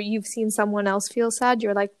sad or you've seen someone else feel sad,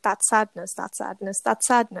 you're like, that's sadness, that's sadness, that's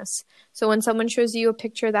sadness. So when someone shows you a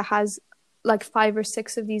picture that has like 5 or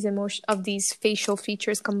 6 of these facial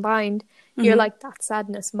features combined, you're like, that's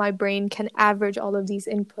sadness. My brain can average all of these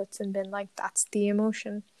inputs and been like, that's the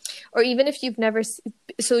emotion. Or even if you've never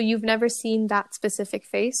seen that specific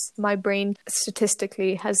face, my brain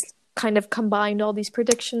statistically has kind of combined all these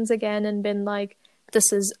predictions again and been like,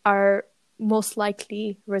 this is our most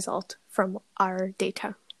likely result from our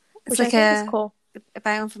data, It's which like I think is cool.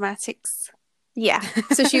 bioinformatics. Yeah.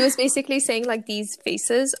 So she was basically saying like these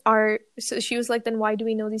faces are, so she was like, then why do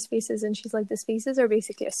we know these faces? And she's like, these faces are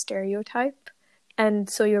basically a stereotype. And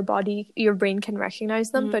so your brain can recognize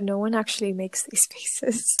them, but no one actually makes these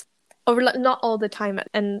faces. Or not all the time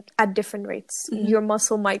and at different rates. Your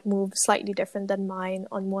muscle might move slightly different than mine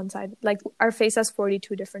on one side. Like our face has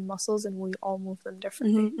 42 different muscles and we all move them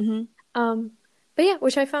differently. But yeah,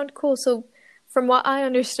 which I found cool. So from what I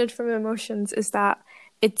understood from emotions is that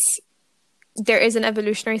there is an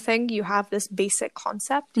evolutionary thing. You have this basic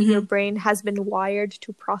concept. Your brain has been wired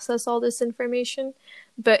to process all this information,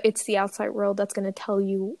 but it's the outside world that's going to tell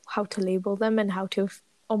you how to label them and how to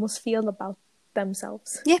almost feel about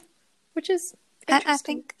themselves. Yeah. Which is I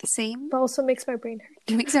think the same. But also makes my brain hurt.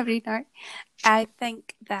 It makes my brain hurt. I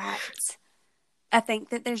think that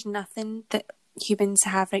there's nothing that humans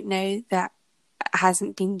have right now that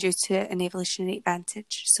hasn't been due to an evolutionary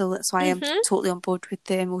advantage. So that's why I'm totally on board with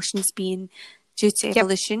the emotions being due to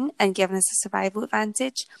evolution and giving us a survival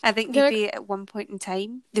advantage. I think maybe at one point in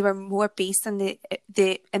time they were more based on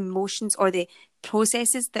the emotions or the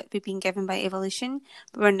processes that we've been given by evolution,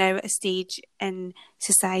 but we're now at a stage in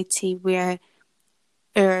society where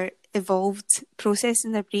our evolved process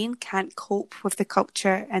in the brain can't cope with the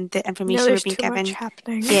culture and the information we're being given. Much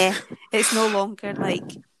happening. Yeah, it's no longer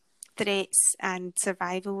like threats and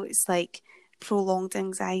survival. It's like prolonged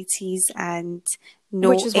anxieties and no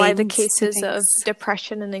which is why the end to cases of things.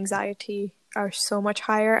 depression and anxiety are so much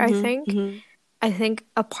higher. I think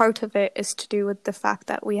a part of it is to do with the fact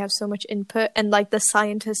that we have so much input and like the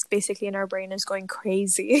scientist basically in our brain is going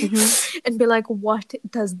crazy and be like, what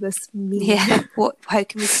does this mean? Yeah, how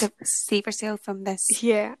can we save ourselves from this?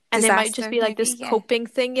 Yeah, and it might just be like this yeah. coping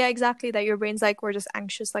thing. Yeah, exactly. That your brain's like, we're just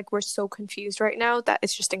anxious, like we're so confused right now that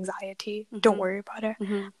it's just anxiety. Don't worry about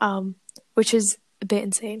it. Which is a bit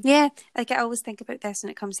insane. Yeah, like I always think about this when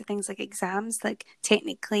it comes to things like exams. Like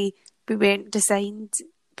technically, we weren't designed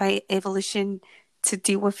by evolution to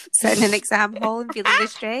deal with sitting in an exam hall and feeling the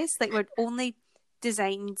stress. Like we're only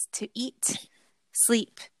designed to eat,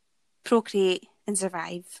 sleep, procreate, and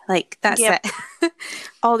survive. Like that's it.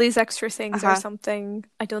 All these extra things are something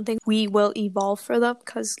I don't think we will evolve for them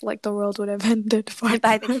because like the world would have ended by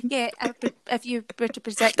then. If you were to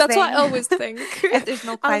predict, that's what I always think. If there's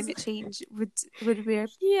no climate change, would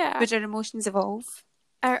our emotions evolve?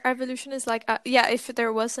 Our evolution is like if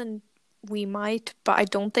there wasn't, we might, but I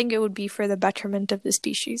don't think it would be for the betterment of the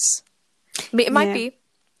species. It might be.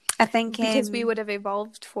 I think because we would have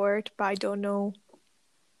evolved for it, but I don't know.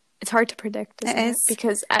 It's hard to predict, isn't it?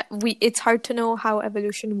 Because it's hard to know how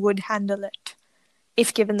evolution would handle it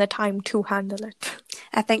if given the time to handle it.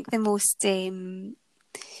 I think the most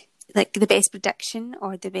like the best prediction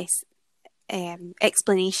or the best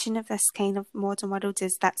explanation of this kind of modern world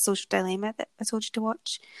is that Social Dilemma that I told you to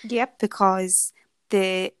watch. Yep. Because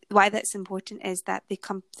why that's important is that the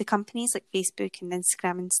companies like Facebook and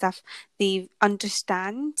Instagram and stuff, they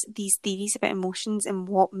understand these theories about emotions and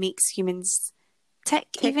what makes humans tick.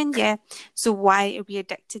 Even. So why are we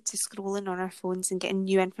addicted to scrolling on our phones and getting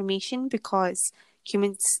new information? Because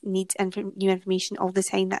humans need new information all the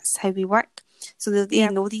time. That's how we work. So they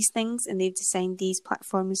know these things and they've designed these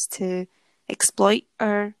platforms to exploit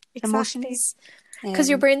our emotions. Because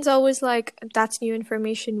your brain's always like, that's new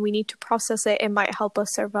information, we need to process it, it might help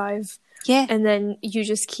us survive. Yeah. And then you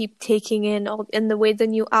just keep taking in the way the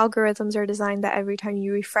new algorithms are designed, that every time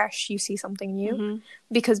you refresh, you see something new.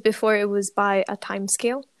 Because before it was by a time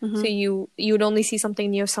scale. So you would only see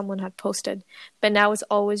something new if someone had posted. But now it's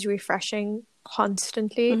always refreshing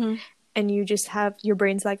constantly. And you just have, your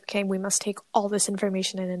brain's like, okay, we must take all this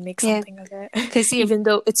information in and make something of it. Because even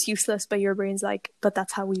though it's useless, but your brain's like, but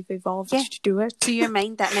that's how we've evolved to do it. To your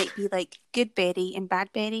mind, that might be like good berry and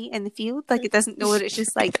bad berry in the field. Like it doesn't know that it's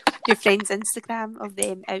just like your friend's Instagram of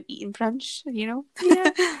them out eating brunch, you know?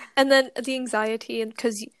 Yeah. And then the anxiety, and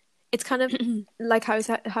because it's kind of like how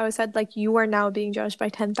I said, like you are now being judged by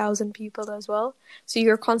 10,000 people as well. So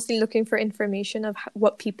you're constantly looking for information of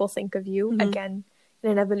what people think of you. Again, in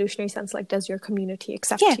an evolutionary sense, like, does your community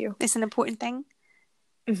accept you? It's an important thing.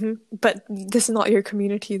 But this is not your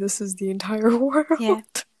community, this is the entire world. Yeah.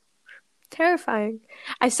 Terrifying.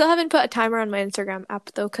 I still haven't put a timer on my Instagram app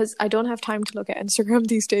though, because I don't have time to look at Instagram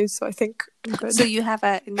these days, so I think I'm good. So you have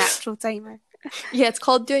a natural timer? Yeah, it's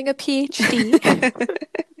called doing a PhD.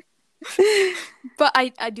 But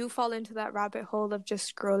I do fall into that rabbit hole of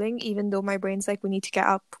just scrolling, even though my brain's like, we need to get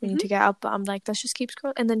up. But I'm like, let's just keep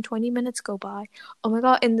scrolling. And then 20 minutes go by. Oh my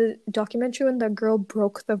God, in the documentary when the girl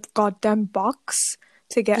broke the goddamn box,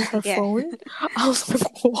 to get her Yeah. phone. I was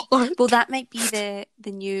like, what? Well, that might be the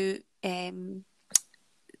new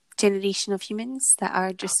generation of humans that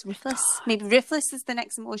are just ruthless. Maybe ruthless is the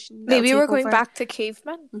next emotion. Maybe we're going back to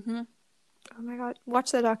cavemen. Mm-hmm. Oh my god.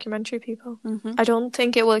 Watch the documentary, people. Mm-hmm. I don't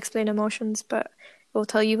think it will explain emotions, but it will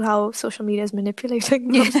tell you how social media is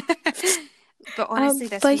manipulating them. But honestly,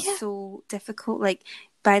 this is so difficult. Like,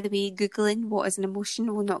 by the way, Googling what is an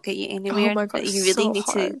emotion will not get you anywhere. Oh my god, you really need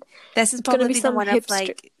hard. to. This is probably the one I've hipster...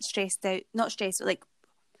 like stressed out, not stressed, but like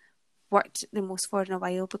worked the most for in a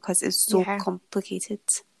while because it's so complicated.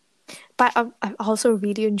 But I also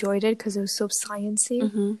really enjoyed it because it was so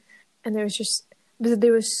sciencey, and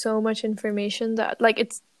there was so much information that like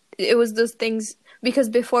it was those things, because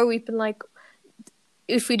before we've been like,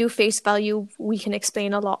 if we do face value, we can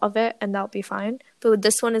explain a lot of it and that'll be fine. But with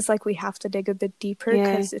this one, it's like we have to dig a bit deeper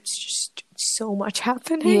because it's just so much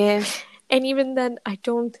happening. Yeah. And even then, I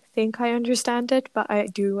don't think I understand it, but I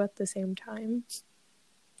do at the same time.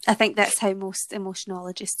 I think that's how most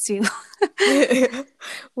emotionologists feel.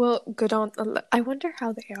 Well, good on. I wonder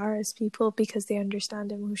how they are as people because they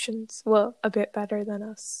understand emotions, well, a bit better than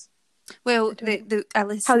us. Well, I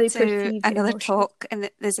listened to another talk, and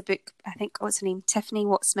there's a book, I think, what's her name? Tiffany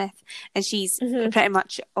Watt-Smith, and she's pretty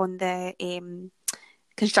much on the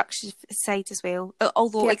constructive side as well,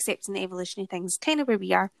 although accepting the evolutionary things, kind of where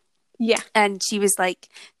we are. Yeah. And she was like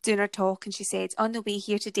doing her talk and she said, on the way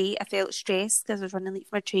here today, I felt stressed because I was running late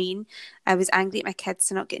for my train. I was angry at my kids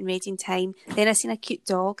for not getting ready in time. Then I seen a cute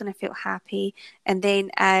dog and I felt happy. And then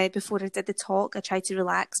before I did the talk, I tried to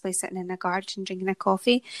relax by sitting in a garden and drinking a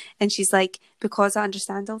coffee. And she's like, because I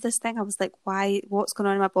understand all this thing, I was like, why? What's going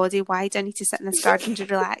on in my body? Why do I need to sit in this garden to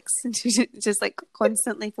relax? And she's just like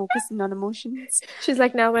constantly focusing on emotions. She's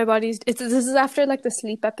like, now my body's... This is after like the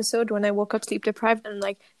sleep episode when I woke up sleep deprived and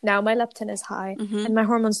like, now my leptin is high and my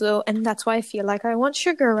hormones low, and that's why I feel like I want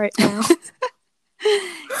sugar right now.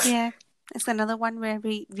 Yeah, it's another one where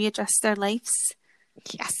we readjust our lives.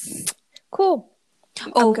 Yes. Cool.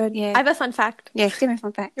 Oh, good. Yeah. I have a fun fact. Yeah, give me a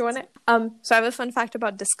fun fact. You want it? So I have a fun fact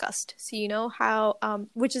about disgust. So you know how,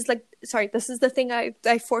 which is like, sorry, this is the thing I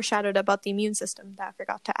foreshadowed about the immune system that I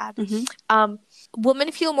forgot to add.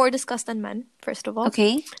 Women feel more disgust than men, first of all.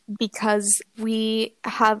 Okay. Because we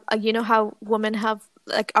have, you know how women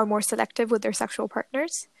are more selective with their sexual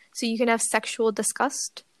partners. So you can have sexual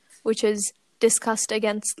disgust, which is disgust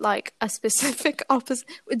against like a specific opposite.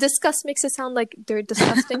 Disgust makes it sound like they're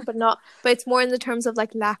disgusting, but it's more in the terms of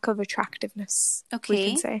like lack of attractiveness. Okay. We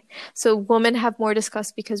can say. So women have more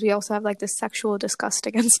disgust because we also have like this sexual disgust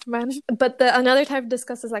against men. But another type of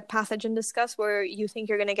disgust is like pathogen disgust, where you think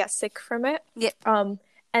you're gonna get sick from it. Yep.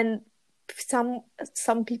 And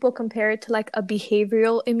some people compare it to like a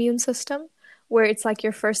behavioral immune system, where it's like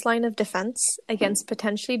your first line of defense against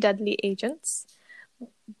potentially deadly agents.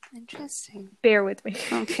 Interesting. Bear with me.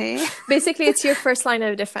 Okay. Basically, it's your first line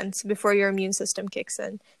of defense before your immune system kicks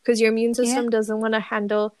in. Because your immune system doesn't want to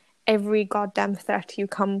handle every goddamn threat you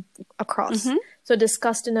come across. So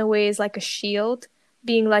disgust in a way is like a shield,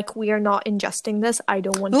 being like, we are not ingesting this. I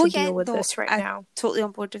don't want to deal with this right now. Totally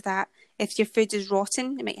on board with that. If your food is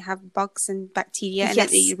rotten, it might have bugs and bacteria in it that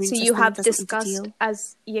your immune system you have disgust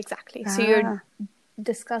as... Exactly. So your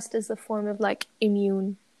disgust is a form of like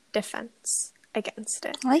immune defense against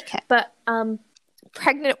it. I like it. But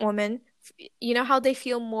pregnant women, you know how they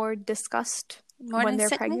feel more disgust when they're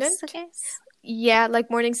pregnant? I guess. Yeah,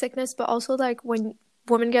 like morning sickness, but also like when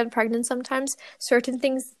women get pregnant sometimes, certain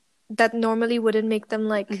things that normally wouldn't make them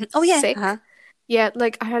like sick. Yeah,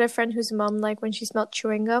 like I had a friend whose mom, like when she smelled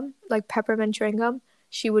chewing gum, like peppermint chewing gum,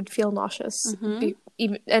 she would feel nauseous.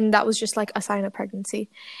 And that was just like a sign of pregnancy.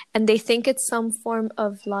 And they think it's some form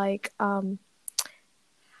of like,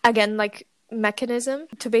 again, like mechanism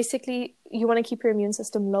to basically, you want to keep your immune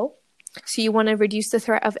system low. So you want to reduce the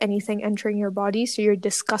threat of anything entering your body. So your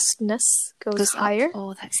disgustness goes higher.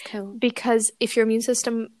 Oh, that's cool. Because if your immune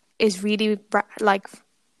system is really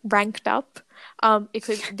ranked up,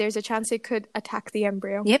 there's a chance it could attack the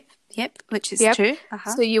embryo. Yep, which is true.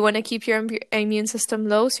 So you want to keep your immune system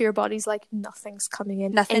low, so your body's like, nothing's coming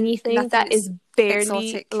in. Anything that is barely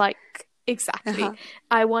exotic. Like, exactly.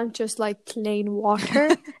 I want just like plain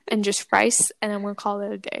water and just rice, and I'm gonna call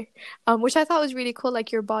it a day. Which I thought was really cool.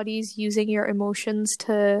 Like your body's using your emotions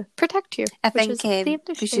to protect you. I think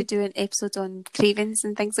we should do an episode on cravings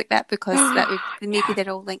and things like that, because that would maybe they're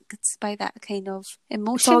all linked by that kind of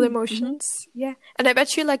emotion. It's all emotions, yeah. And I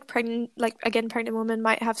bet you pregnant women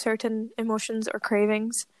might have certain emotions or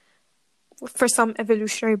cravings for some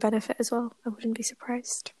evolutionary benefit as well. I wouldn't be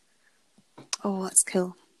surprised. Oh, that's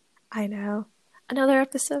cool. I know. Another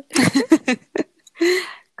episode.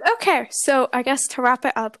 Okay, Okay, so I guess to wrap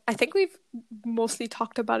it up, I think we've mostly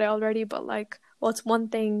talked about it already, but like, what's one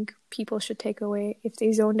thing people should take away if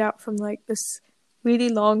they zoned out from like this really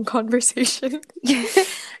long conversation?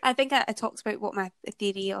 I think I talked about what my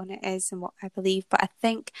theory on it is and what I believe, but I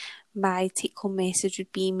think my take-home message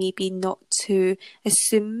would be maybe not to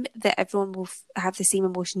assume that everyone will have the same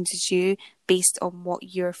emotions as you based on what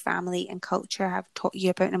your family and culture have taught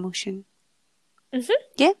you about an emotion. Mm-hmm.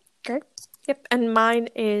 Yeah. Okay. Yep. And mine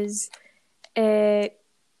is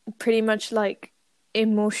pretty much like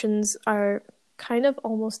emotions are kind of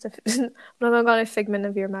almost I'm not gonna a figment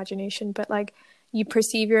of your imagination, but like you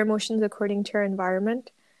perceive your emotions according to your environment,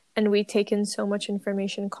 and we take in so much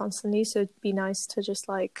information constantly, so it'd be nice to just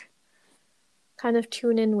like kind of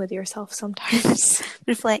tune in with yourself sometimes.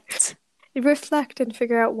 Reflect And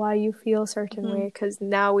figure out why you feel a certain way, because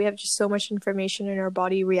now we have just so much information and our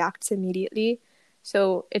body reacts immediately.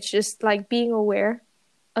 So it's just like being aware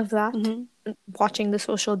of that, watching The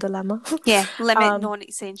Social Dilemma. Yeah, limit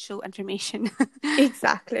non-essential information.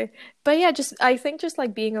 Exactly. But yeah, I think just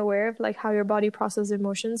like being aware of like how your body processes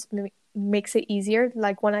emotions makes it easier.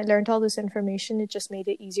 Like when I learned all this information, it just made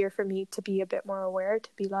it easier for me to be a bit more aware, to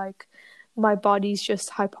be like, my body's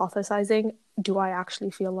just hypothesizing, do I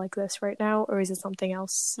actually feel like this right now, or is it something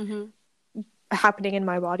else happening in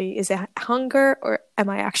my body? Is it hunger, or am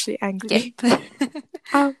I actually angry? Yep.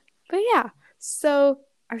 But yeah, so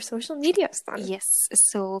our social medias then. Yes,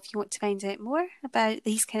 so if you want to find out more about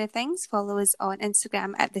these kind of things, follow us on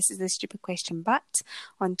Instagram at This Is the Stupid Question But,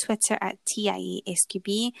 on Twitter at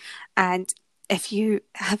TIASQB, and if you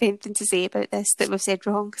have anything to say about this that we've said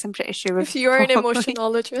wrong, because I'm pretty sure if you're an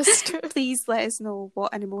emotionologist, please let us know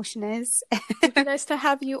what an emotion is. It'd be nice to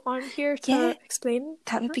have you on here to explain.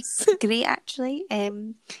 That would be great, actually.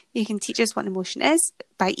 You can teach us what an emotion is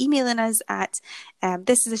by emailing us at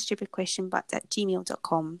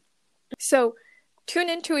thisisastupidquestionbut@gmail.com. So tune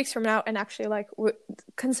in 2 weeks from now and actually like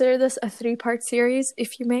consider this a 3-part series,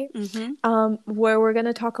 if you may, where we're going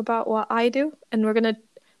to talk about what I do, and we're going to,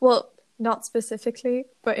 well, not specifically,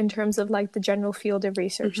 but in terms of like the general field of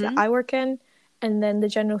research that I work in, and then the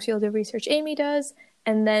general field of research Amy does,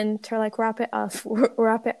 and then to like wrap it up, we're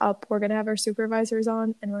going to have our supervisors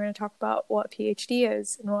on, and we're going to talk about what PhD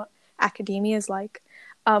is and what academia is like.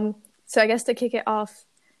 So I guess to kick it off,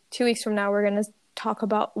 2 weeks from now, we're going to talk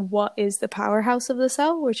about what is the powerhouse of the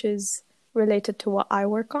cell, which is related to what I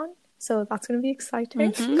work on. So that's going to be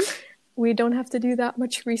exciting. We don't have to do that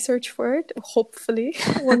much research for it, hopefully.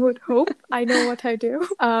 One would hope. I know what I do.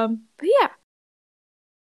 But yeah.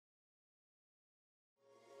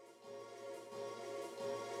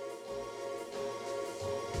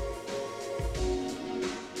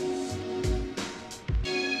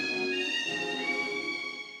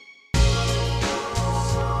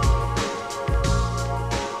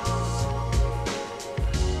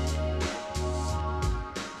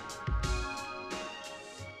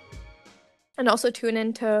 And also tune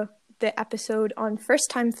into the episode on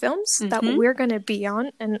first-time films that we're going to be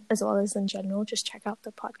on, and as well as in general, just check out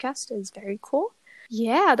the podcast. It's very cool.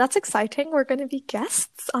 Yeah, that's exciting. We're going to be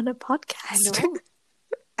guests on a podcast. I know.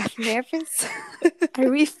 I'm nervous.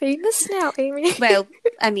 Are we famous now, Amy? Well,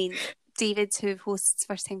 I mean, David, who hosts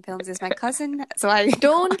First Time Films, is my cousin, so I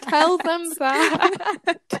don't tell them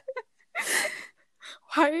that.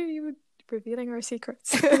 Why are you revealing our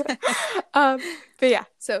secrets? But yeah,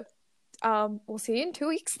 so we'll see you in 2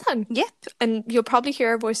 weeks then. Yep. And you'll probably hear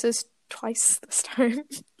our voices twice this time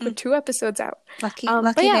with 2 episodes out. Lucky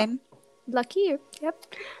yeah, them. Lucky you.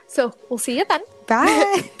 Yep. So we'll see you then.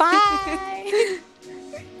 Bye. Bye.